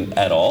location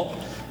at all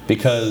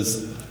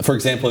because, for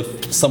example,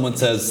 if someone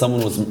says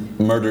someone was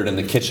murdered in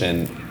the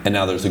kitchen and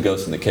now there's a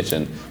ghost in the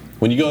kitchen,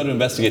 when you go to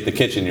investigate the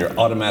kitchen, you're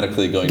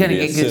automatically going to be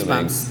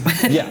assuming,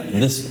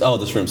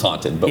 this room's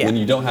haunted. But when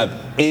you don't have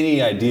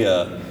any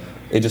idea,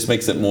 it just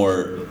makes it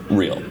more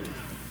real.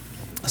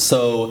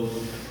 So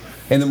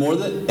in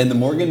the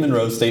Morgan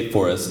Monroe State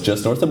Forest,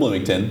 just north of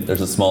Bloomington,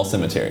 there's a small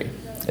cemetery.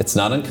 It's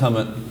not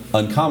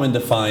uncommon to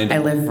find I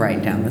live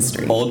right down the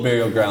street. Old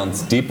burial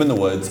grounds deep in the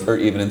woods or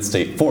even in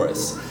state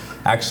forests.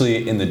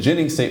 Actually, in the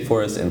Jennings State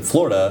Forest in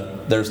Florida,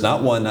 there's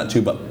not one, not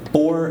two, but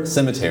 4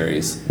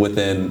 cemeteries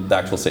within the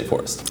actual state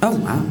forest. Oh,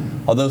 wow.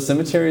 Although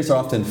cemeteries are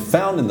often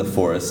found in the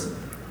forest,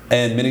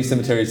 and many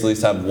cemeteries at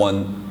least have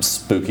one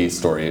spooky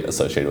story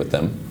associated with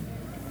them,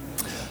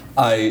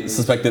 I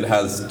suspect it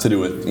has to do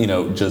with,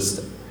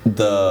 just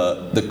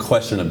the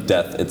question of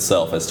death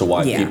itself as to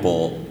why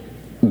people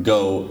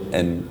go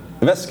and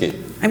investigate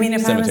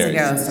cemeteries. I was a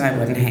ghost, I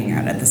wouldn't hang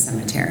out at the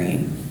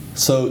cemetery.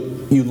 So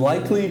you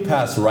likely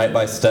pass right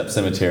by Stepp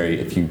Cemetery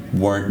if you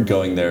weren't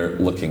going there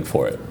looking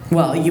for it.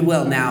 Well, you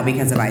will now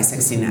because of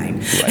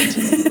I-69.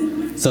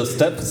 Right. So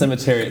Stepp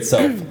Cemetery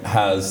itself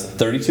has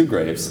 32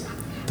 graves.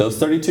 Those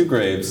 32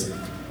 graves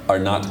are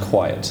not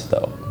quiet,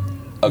 though,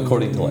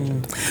 according to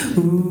legend.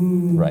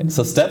 Right.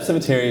 So Stepp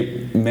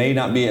Cemetery may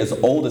not be as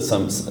old as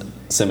some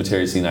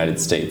cemeteries in the United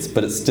States,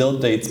 but it still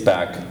dates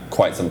back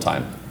quite some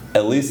time,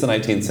 at least the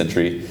 19th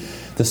century.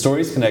 The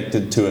stories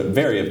connected to it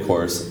vary, of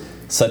course.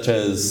 such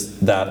as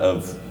that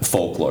of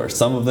folklore.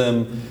 Some of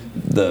them,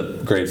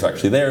 the graves are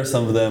actually there,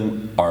 some of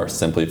them are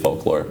simply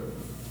folklore.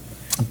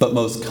 But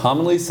most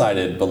commonly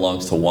cited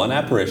belongs to one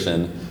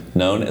apparition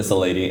known as the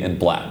Lady in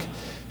Black.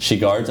 She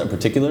guards a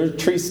particular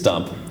tree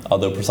stump,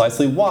 although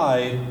precisely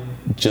why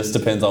just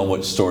depends on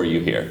which story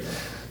you hear.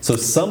 So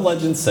some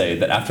legends say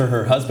that after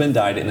her husband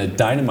died in a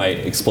dynamite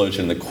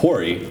explosion in the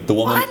quarry, the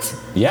woman... What?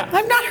 Yeah.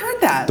 I've not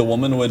heard that. The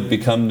woman would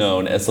become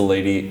known as the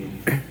Lady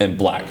in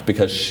Black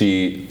because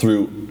she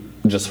threw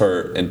just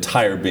her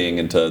entire being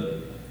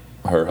into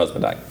her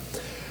husband dying.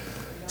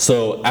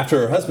 So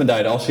after her husband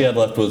died, all she had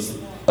left was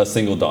a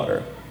single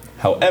daughter.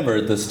 However,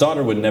 this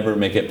daughter would never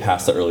make it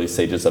past the early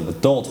stages of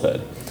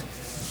adulthood.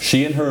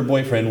 She and her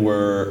boyfriend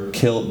were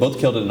both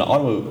killed in an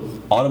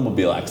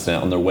automobile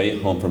accident on their way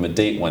home from a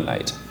date one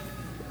night.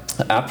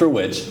 After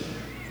which,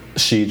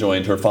 she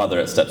joined her father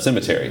at Step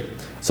Cemetery.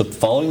 So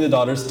following the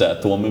daughter's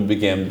death, the woman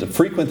began to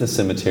frequent the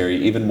cemetery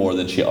even more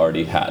than she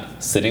already had,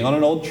 sitting on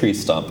an old tree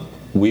stump,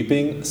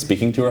 weeping,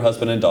 speaking to her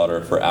husband and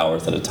daughter for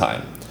hours at a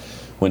time.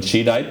 When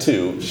she died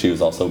too, she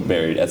was also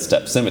buried at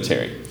Step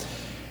Cemetery.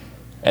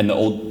 And the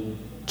old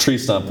tree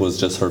stump was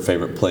just her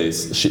favorite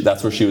place.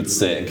 That's where she would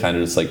sit and kind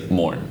of just like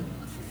mourn.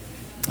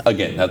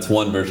 Again, that's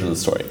one version of the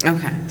story.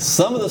 Okay.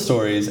 Some of the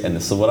stories, and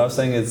this is what I was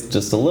saying is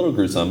just a little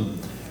gruesome,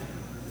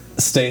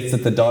 states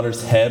that the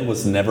daughter's head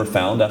was never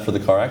found after the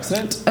car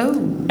accident. Oh.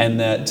 And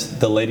that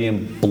the Lady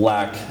in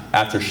Black,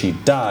 after she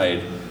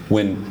died,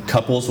 when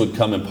couples would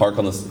come and park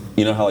on this,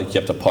 you know how like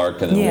you have to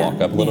park and then Yeah,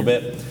 walk up a little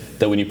bit?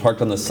 That when you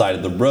parked on the side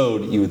of the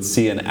road, you would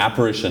see an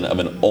apparition of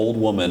an old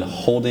woman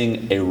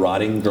holding a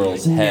rotting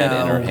girl's head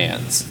in her No.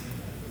 hands.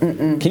 Can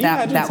you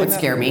imagine That seeing would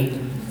scare me.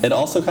 It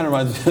also kind of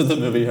reminds me of the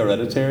movie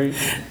Hereditary.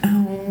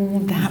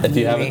 Oh, that If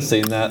you movie. haven't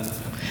seen that,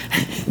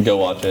 go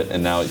watch it.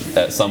 And now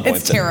at some point...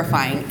 It's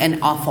terrifying and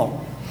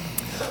awful.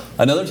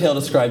 Another tale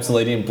describes the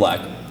Lady in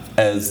Black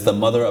as the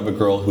mother of a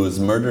girl who was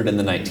murdered in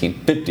the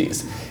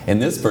 1950s. In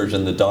this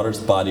version, the daughter's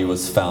body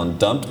was found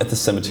dumped at the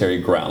cemetery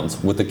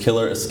grounds, with the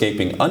killer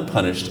escaping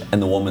unpunished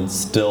and the woman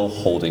still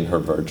holding her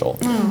Virgil.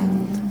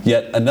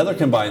 Yet another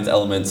combines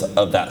elements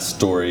of that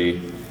story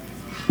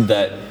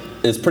that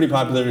is pretty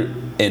popular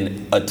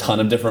in a ton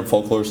of different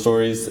folklore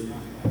stories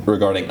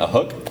regarding a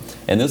hook.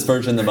 In this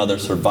version, the mother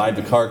survived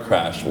a car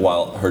crash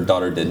while her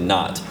daughter did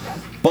not.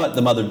 But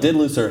the mother did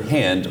lose her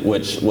hand,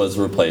 which was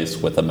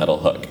replaced with a metal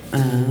hook.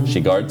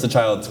 She guards the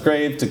child's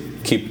grave to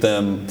keep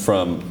them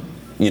from,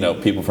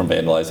 people from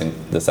vandalizing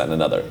this, that, and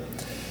another.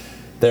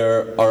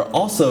 There are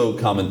also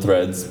common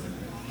threads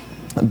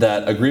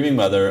that a grieving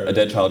mother, a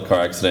dead child car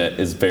accident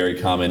is very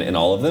common in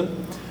all of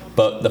them.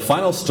 But the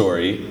final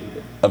story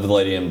of the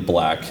Lady in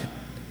Black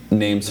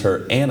names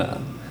her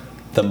Anna,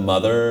 the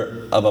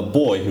mother of a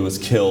boy who was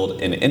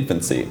killed in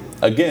infancy.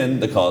 Again,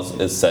 the cause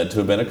is said to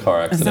have been a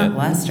car It's accident. not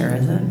Lester,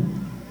 is it?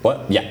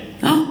 What? Yeah.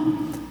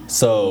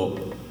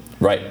 So,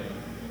 right.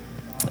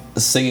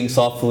 Singing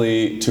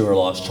softly to her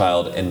lost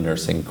child and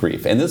nursing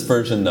grief. In this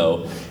version,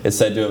 though, is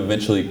said to have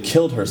eventually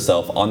killed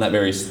herself on that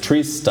very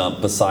tree stump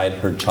beside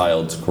her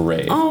child's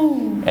grave.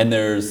 Oh. And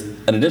there's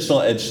an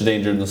additional edge to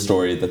danger in the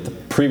story that the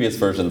previous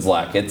versions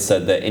lack. It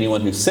said that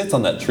anyone who sits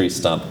on that tree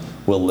stump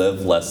will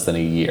live less than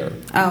a year.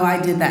 Oh, I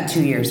did that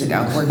 2 years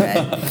ago. We're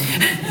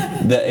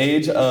good. The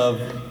age of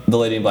the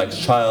Lady in Black's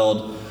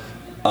child,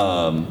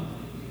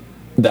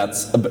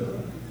 that's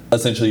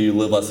essentially you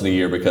live less than a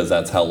year because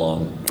that's how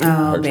long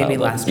Oh, her baby child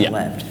lived. Lester Yeah.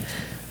 lived.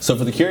 So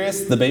for the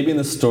curious, the baby in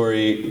the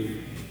story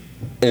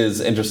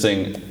is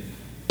interesting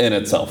in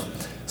itself.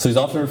 So he's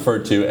often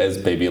referred to as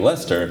Baby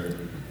Lester,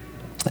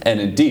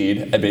 and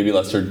indeed, a Baby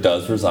Lester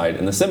does reside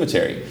in the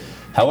cemetery.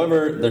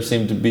 However, there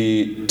seem to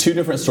be two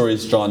different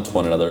stories drawn to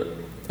one another.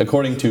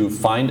 According to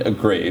Find a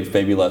Grave,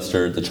 Baby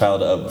Lester, the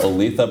child of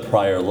Oletha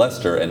Pryor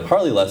Lester and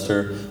Harley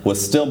Lester,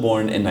 was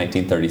stillborn in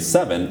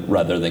 1937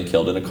 rather than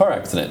killed in a car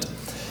accident.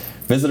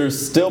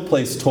 Visitors still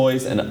place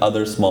toys and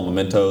other small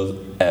mementos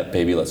at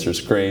Baby Lester's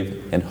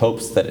grave in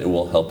hopes that it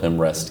will help him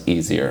rest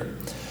easier.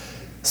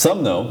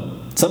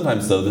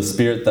 Sometimes though, the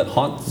spirit that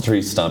haunts the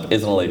tree stump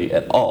isn't a lady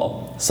at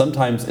all.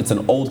 Sometimes it's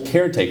an old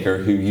caretaker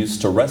who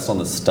used to rest on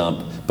the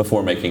stump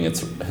before making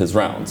his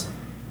rounds.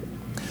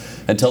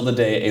 Until the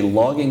day a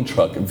logging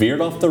truck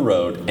veered off the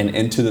road and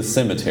into the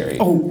cemetery.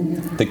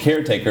 The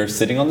caretaker,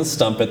 sitting on the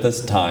stump at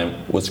this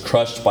time, was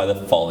crushed by the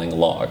falling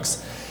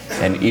logs.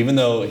 And even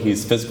though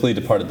he's physically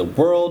departed the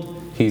world,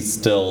 he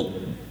still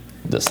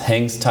just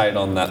hangs tight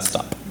on that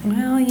stump.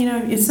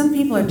 Well, some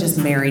people are just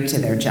married to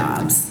their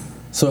jobs.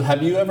 So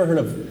have you ever heard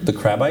of the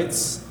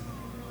Crabites?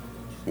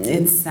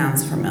 It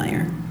sounds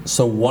familiar.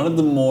 So one of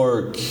the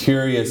more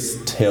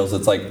curious tales,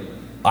 it's like,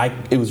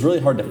 it was really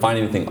hard to find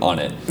anything on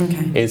it.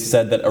 Okay. It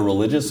said that a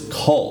religious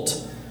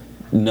cult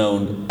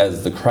known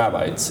as the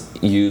Crabites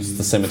used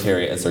the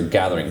cemetery as their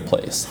gathering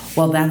place.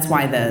 Well, that's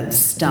why the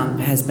stump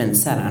has been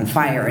set on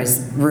fire,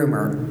 is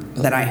rumor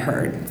that I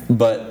heard.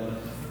 But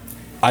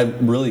I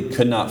really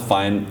could not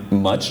find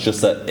much,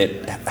 just that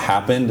it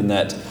happened and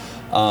that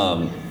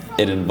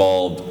it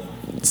involved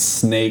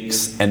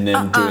snakes and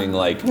them doing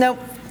Nope.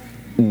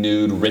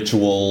 nude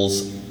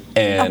rituals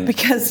And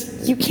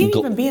Because you can't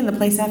even be in the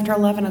place after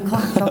 11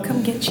 o'clock. They'll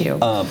come get you.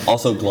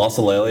 also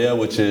glossolalia,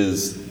 which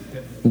is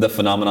the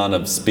phenomenon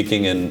of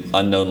speaking in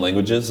unknown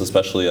languages,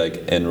 especially like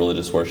in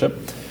religious worship.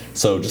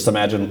 So just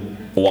imagine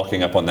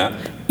walking up on that.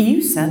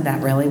 You said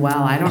that really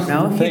well. I don't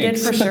know if you did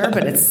Thanks. for sure,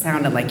 but it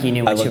sounded like you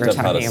knew I what you looked were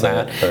up how to talking say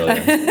about. it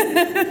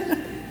earlier.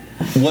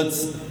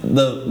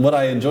 What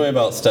I enjoy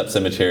about Step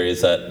Cemetery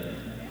is that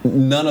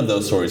none of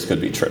those stories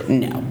could be true.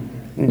 No.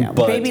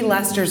 But- Baby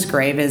Lester's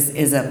grave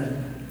is a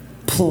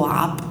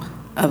plop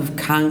of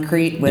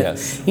concrete with,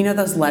 Yes. you know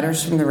those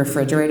letters from the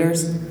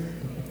refrigerators?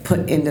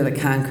 Put into the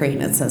concrete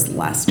and it says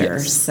Lester.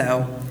 Yes.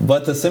 So,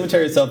 But the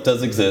cemetery itself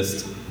does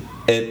exist.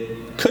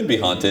 It could be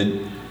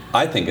haunted.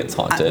 I think it's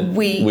haunted.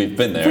 We've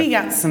been there. We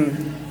got some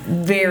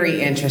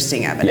very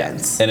interesting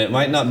evidence. Yes. And it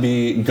might not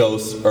be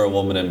ghosts or a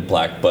woman in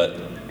black, but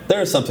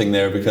there is something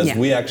there because Yeah.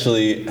 we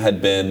actually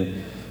had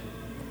been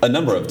a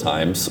number of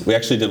times. We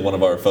actually did one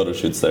of our photo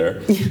shoots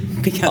there.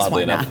 Because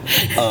oddly why enough.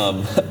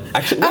 not?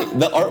 Actually, wait,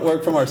 the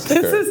artwork from our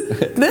sticker.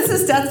 This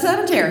is Death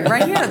Cemetery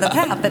right here, the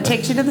path that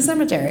takes you to the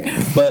cemetery.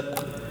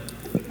 But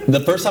the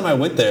first time I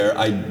went there,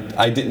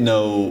 I didn't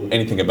know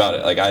anything about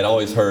it. Like I'd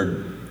always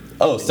heard,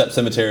 oh, Step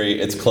Cemetery,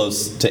 it's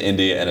close to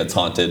India and it's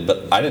haunted,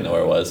 but I didn't know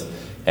where it was.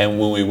 And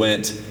when we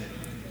went,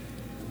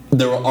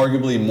 there were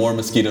arguably more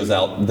mosquitoes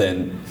out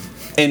than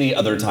any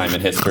other time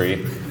in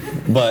history.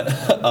 But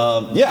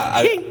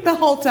yeah, The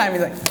whole time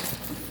he's like,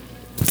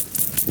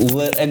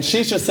 and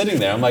she's just sitting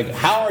there. I'm like,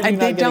 how are you and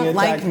not they getting don't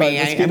like attacked by me.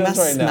 I mosquitoes must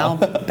right smell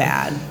now?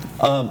 bad.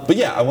 But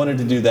yeah, I wanted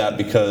to do that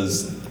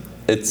because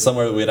it's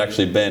somewhere that we had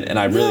actually been, and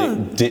I really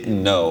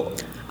didn't know.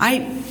 I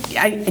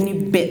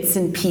knew bits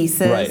and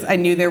pieces. Right. I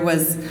knew there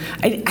was.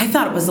 I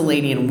thought it was a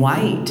lady in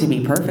white, to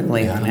be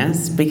perfectly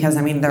honest, because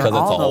I mean they're Because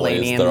all the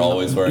lady in. they're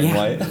always wearing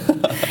Yeah.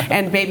 white.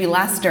 And Baby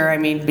Lester, I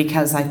mean,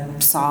 because I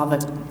saw the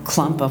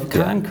clump of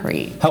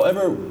concrete.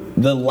 However,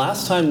 the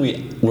last time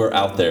we were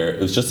out there,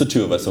 it was just the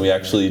two of us, and we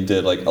actually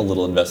did like a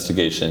little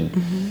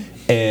investigation.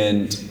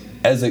 And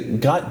as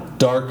it got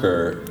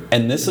darker,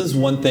 and this is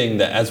one thing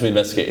that as we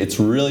investigate, it's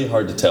really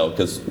hard to tell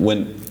because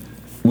when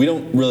we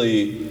don't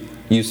really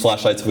use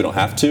flashlights if we don't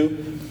have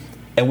to,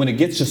 and when it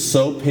gets just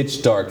so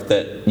pitch dark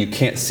that you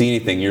can't see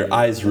anything, your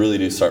eyes really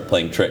do start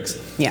playing tricks.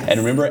 Yes. And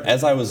remember,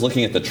 as I was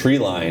looking at the tree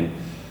line,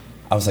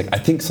 I was like, I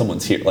think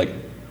someone's here. Like,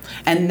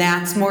 And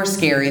that's more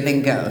scary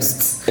than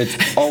ghosts.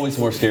 it's always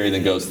more scary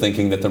than ghosts,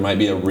 thinking that there might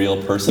be a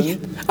real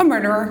person, A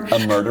murderer. a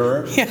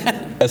murderer,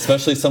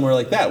 especially somewhere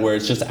like that where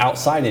it's just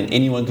outside and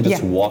anyone can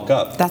just Yeah. walk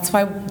up. That's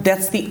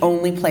the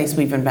only place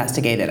we've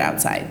investigated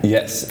outside.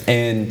 Yes,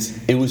 and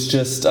it was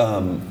just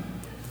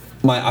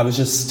I was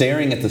just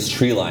staring at this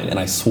tree line, and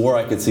I swore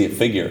I could see a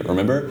figure.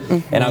 Remember?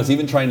 And I was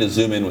even trying to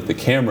zoom in with the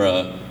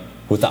camera,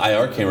 with the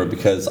IR camera,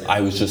 because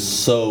I was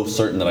just so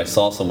certain that I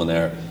saw someone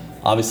there.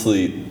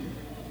 Obviously,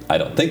 I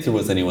don't think there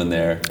was anyone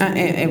there.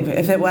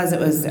 If it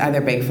was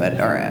either Bigfoot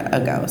or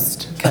a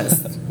ghost,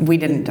 because we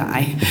didn't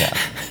die. Yeah.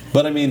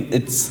 But I mean,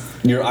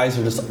 your eyes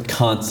are just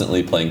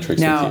constantly playing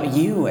tricks No, with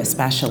you. you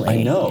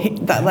especially. I know.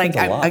 Like, Happens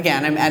a lot.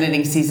 I'm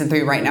editing season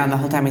 3 right now, and the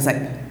whole time he's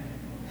like,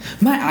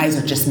 my eyes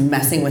are just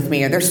messing with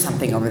me, or there's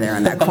something over there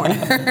in that corner.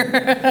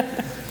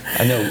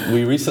 I know.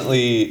 We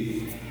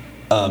recently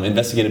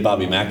investigated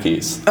Bobby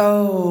Mackey's.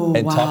 Oh,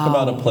 And wow. talk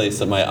about a place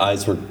that my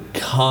eyes were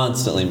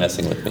constantly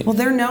messing with me. Well,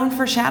 they're known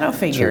for shadow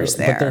figures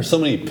True. there. But there's so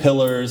many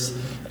pillars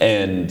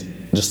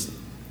and just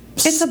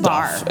It's a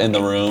bar stuff in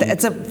the room.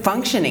 It's a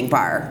functioning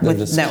bar They're with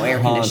just no air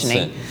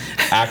conditioning.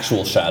 constant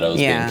actual shadows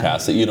Yeah. being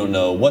cast that you don't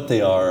know what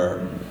they are.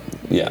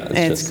 Yeah,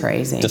 It's just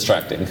crazy.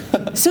 distracting.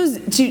 So,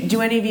 do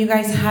any of you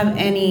guys have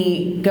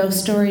any ghost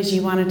stories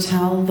you want to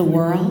tell the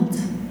world?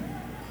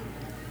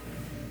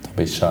 Don't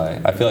be shy.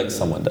 I feel like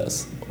someone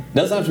does.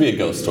 Doesn't have to be a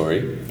ghost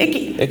story.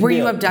 Were be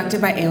you a-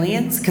 abducted by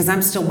aliens? Because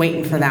I'm still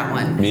waiting for that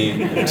one. Me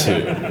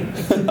too.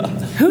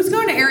 Who's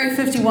going to Area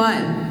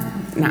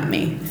 51? Not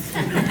me.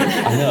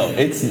 I know.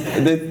 It's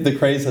the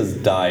craze has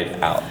died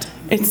out.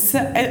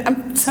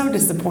 I'm so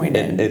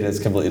disappointed. It has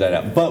completely died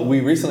out. But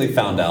we recently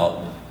found out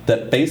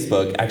that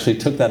Facebook actually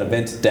took that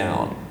event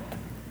down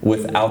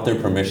without their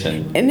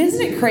permission. And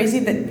isn't it crazy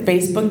that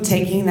Facebook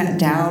taking that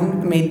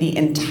down made the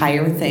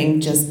entire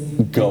thing just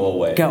Go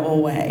away. go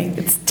away?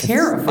 It's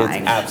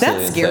terrifying.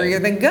 absolutely That's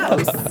scarier than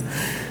ghosts.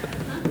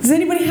 Does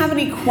anybody have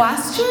any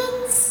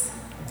questions?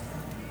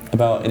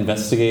 About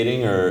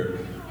investigating or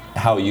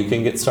how you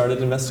can get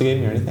started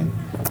investigating or anything?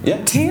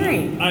 Yeah.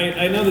 Terry.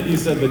 I know that you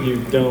said that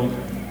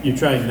you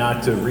try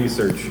not to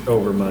research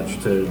over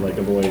much to like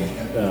avoid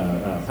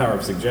power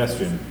of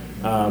suggestion.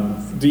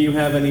 Do you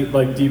have any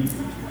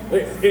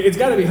it's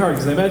got to be hard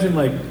because I imagine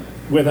like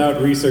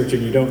without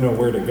researching you don't know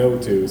where to go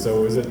to.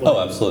 So is it? Like, Oh,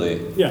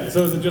 absolutely. yeah.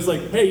 So is it just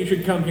like, hey, you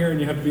should come here, and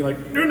you have to be like,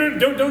 no,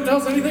 don't tell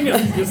us anything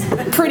else. Just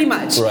Pretty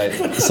much.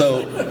 Right.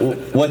 So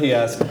what he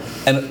asked,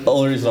 and the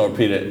only reason I'll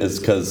repeat it is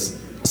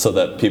so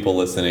that people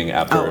listening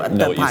after Oh, know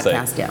the what you say.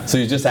 podcast, yeah. So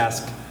you just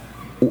ask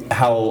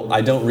how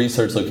I don't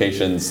research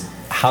locations.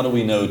 How do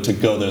we know to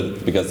go there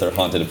because they're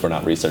haunted if we're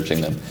not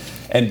researching them?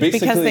 And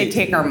basically, Because they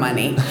take our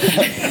money.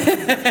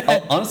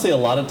 honestly, a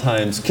lot of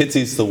times,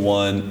 Kitsy's the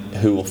one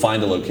who will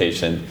find a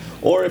location,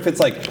 or if it's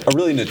like a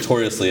really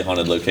notoriously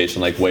haunted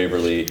location like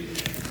Waverly,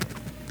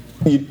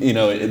 you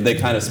know, they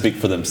kind of speak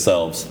for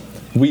themselves.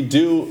 We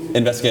do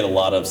investigate a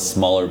lot of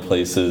smaller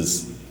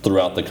places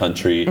throughout the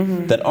country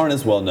that aren't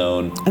as well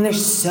known, And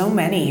there's so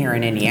many here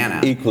in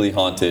Indiana. equally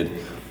haunted.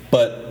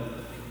 But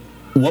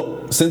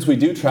since we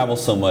do travel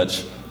so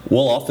much,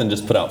 we'll often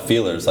just put out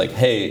feelers like,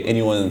 hey,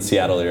 anyone in the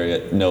Seattle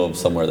area know of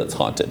somewhere that's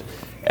haunted?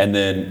 And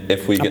then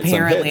if we get some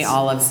Apparently, hits,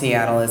 all of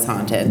Seattle is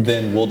haunted.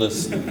 then we'll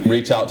just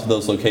reach out to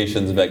those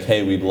locations and be like,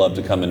 hey, we'd love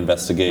to come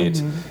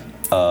investigate.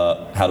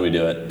 How do we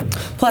do it?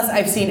 Plus,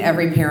 I've seen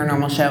every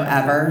paranormal show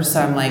ever,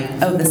 so I'm like,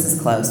 oh, this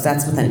is close.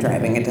 That's within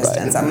driving a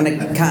distance. I'm going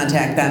to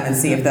contact them and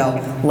see if they'll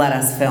let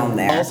us film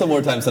there. Also,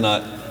 more times than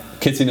not,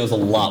 Kitsy knows a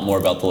lot more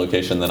about the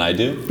location than I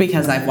do.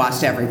 Because I've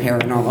watched every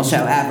paranormal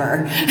show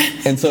ever.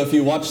 And so if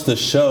you watch the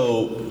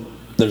show,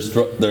 there's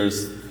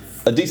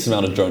a decent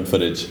amount of drone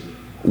footage.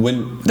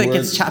 When That we're-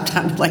 gets chopped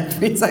down to like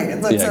 3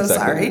 seconds. I'm so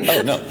exactly. sorry.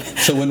 Oh no.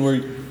 So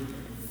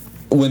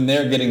when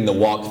they're getting the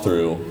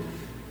walkthrough,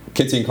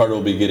 Kitsy and Carter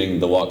will be getting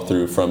the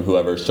walkthrough from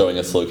whoever's showing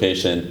us the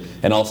location,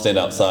 and I'll stand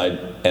outside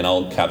and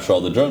I'll capture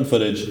all the drone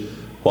footage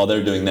while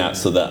they're doing that,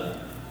 so that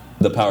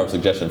the power of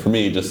suggestion for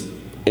me just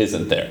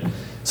isn't there.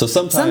 So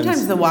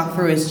Sometimes the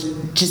walkthrough is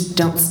just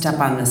don't step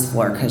on this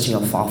floor because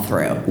you'll fall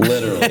through.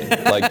 literally,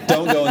 like,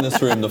 don't go in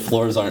this room, the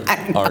floors aren't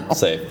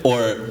safe.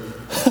 Or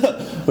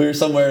we were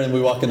somewhere and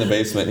we walk in the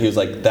basement, he was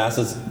like, that's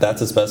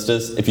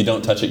asbestos, if you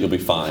don't touch it you'll be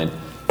fine.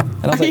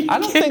 And I was like, I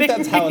don't think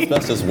that's how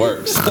asbestos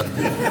works.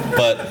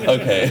 But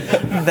okay.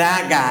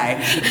 That guy.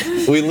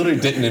 We literally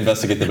didn't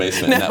investigate the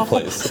basement in that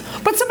place.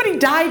 But somebody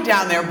died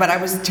down there, but I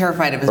was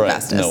terrified of Right,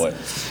 asbestos. no way.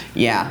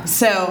 Yeah.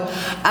 So,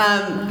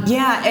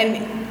 yeah,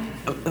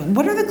 and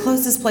what are the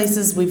closest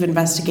places we've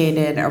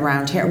investigated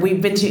around here?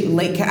 We've been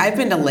to I've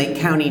been to Lake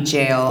County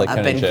Jail Lake up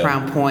County in Jail.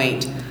 Crown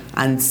Point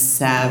on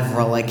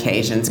several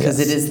occasions because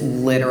Yes. it is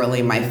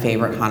literally my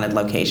favorite haunted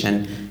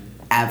location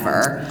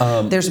ever.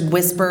 There's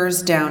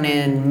Whispers down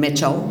in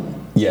Mitchell,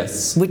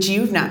 Yes, which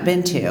you've not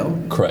been to,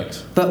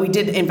 correct. but we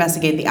did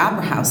investigate the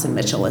Opera House in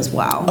Mitchell as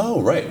well.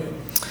 Oh, right.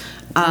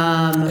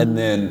 And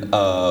then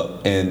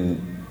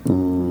in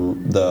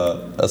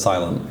the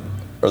asylum,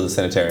 or the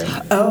sanitarium,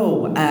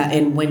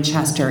 In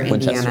Winchester,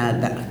 Winchester.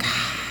 Indiana.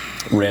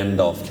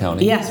 Randolph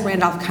County. Yes,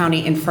 Randolph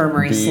County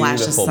Infirmary /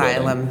 Beautiful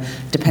Asylum,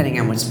 depending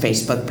on which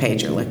Facebook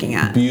page you're looking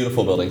at.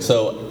 Beautiful building.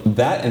 So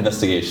that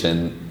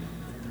investigation,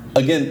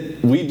 again,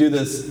 we do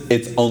this,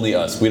 it's only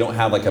us. We don't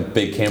have like a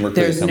big camera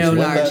crew There's that comes no with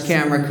large us.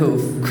 camera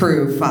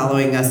crew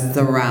following us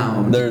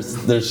around.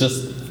 There's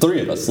just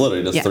 3 of us,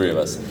 literally just Yeah. 3 of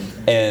us.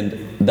 And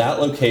that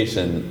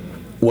location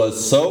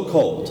was so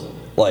cold,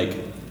 like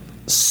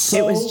so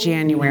It was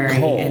January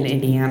cold. in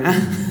Indiana.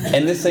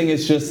 And this thing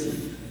is just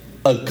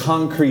a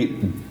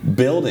concrete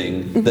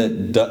building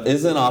that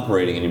isn't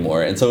operating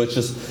anymore. And so it's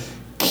just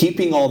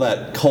keeping all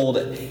that cold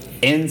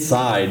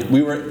inside.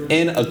 We were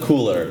in a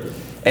cooler.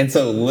 And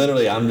so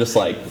literally I'm just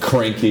like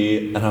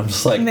cranky and I'm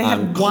just like, And they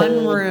I'm had one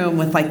cold. room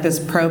with like this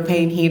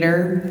propane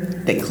heater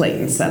that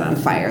Clayton set on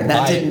fire.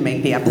 That I didn't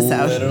make the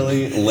episode.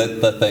 literally lit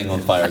the thing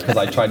on fire because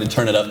I tried to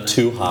turn it up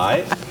too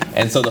high.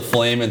 And so the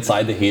flame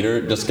inside the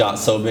heater just got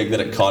so big that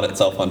it caught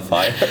itself on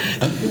fire.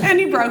 And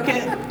he broke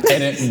it.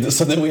 And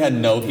so then we had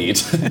no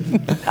heat.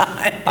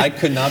 I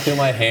could not feel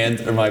my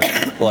hands or my,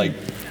 like,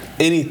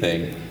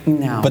 anything.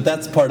 No. But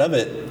that's part of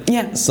it.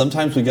 Yeah.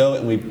 Sometimes we go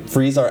and we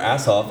freeze our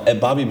ass off at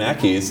Bobby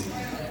Mackey's.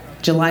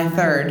 July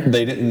 3rd.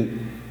 They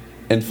didn't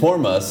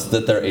inform us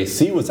that their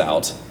AC was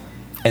out.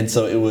 And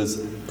so it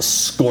was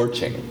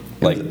scorching.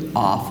 Like,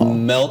 awful.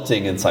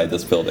 melting inside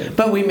this building.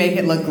 But we make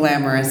it look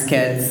glamorous,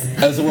 kids.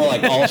 As we're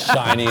like all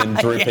shiny and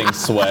dripping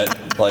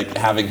sweat, like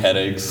having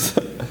headaches.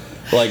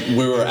 Like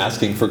we were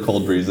asking for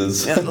cold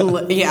breezes.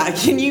 Yeah,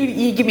 can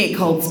you give me a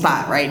cold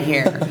spot right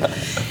here?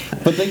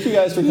 But thank you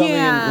guys for coming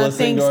Yeah, and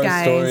listening to our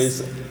thanks, guys.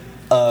 stories.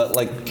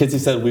 Like Kitsy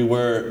said, we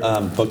were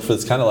booked for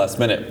this kind of last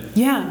minute.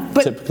 Yeah,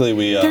 but Typically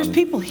we, there's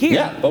people here.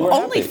 yeah, but we're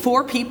only happy.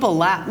 4 people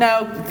left.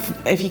 No,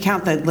 if you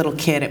count the little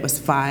kid, it was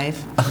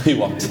 5. He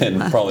walked in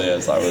probably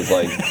as I was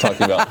like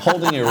talking about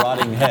holding your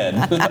rotting head.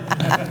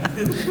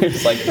 He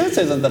was like, this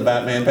isn't the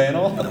Batman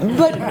panel.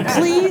 But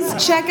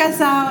please check us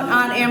out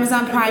on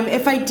Amazon Prime.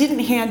 If I didn't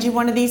hand you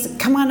one of these,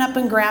 come on up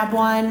and grab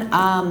one.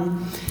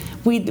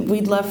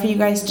 We'd love for you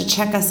guys to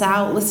check us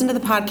out. Listen to the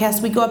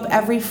podcast. We go up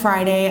every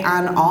Friday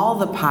on all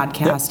the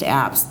podcast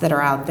apps that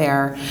are out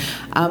there.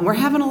 We're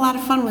having a lot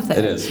of fun with it.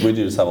 It is. We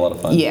do just have a lot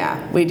of fun.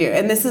 Yeah, we do.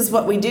 And this is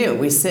what we do.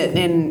 We sit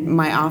in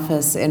my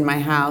office in my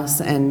house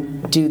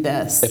and do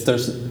this. If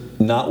there's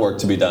not work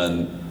to be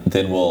done,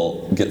 then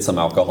we'll get some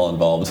alcohol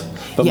involved.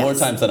 But more Yes.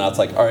 times than not, it's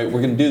like, all right,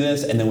 we're going to do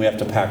this, and then we have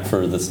to pack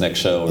for this next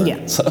show. Or,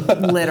 Yeah, so,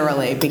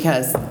 literally,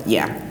 because,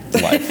 yeah.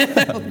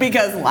 life.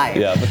 Because life.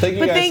 Yeah, but thank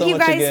you guys so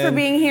much for again.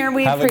 being here.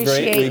 We Have a great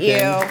appreciate you.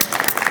 weekend.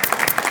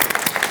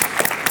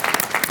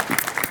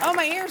 Oh,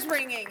 my ear's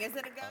ringing. Is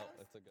it a go?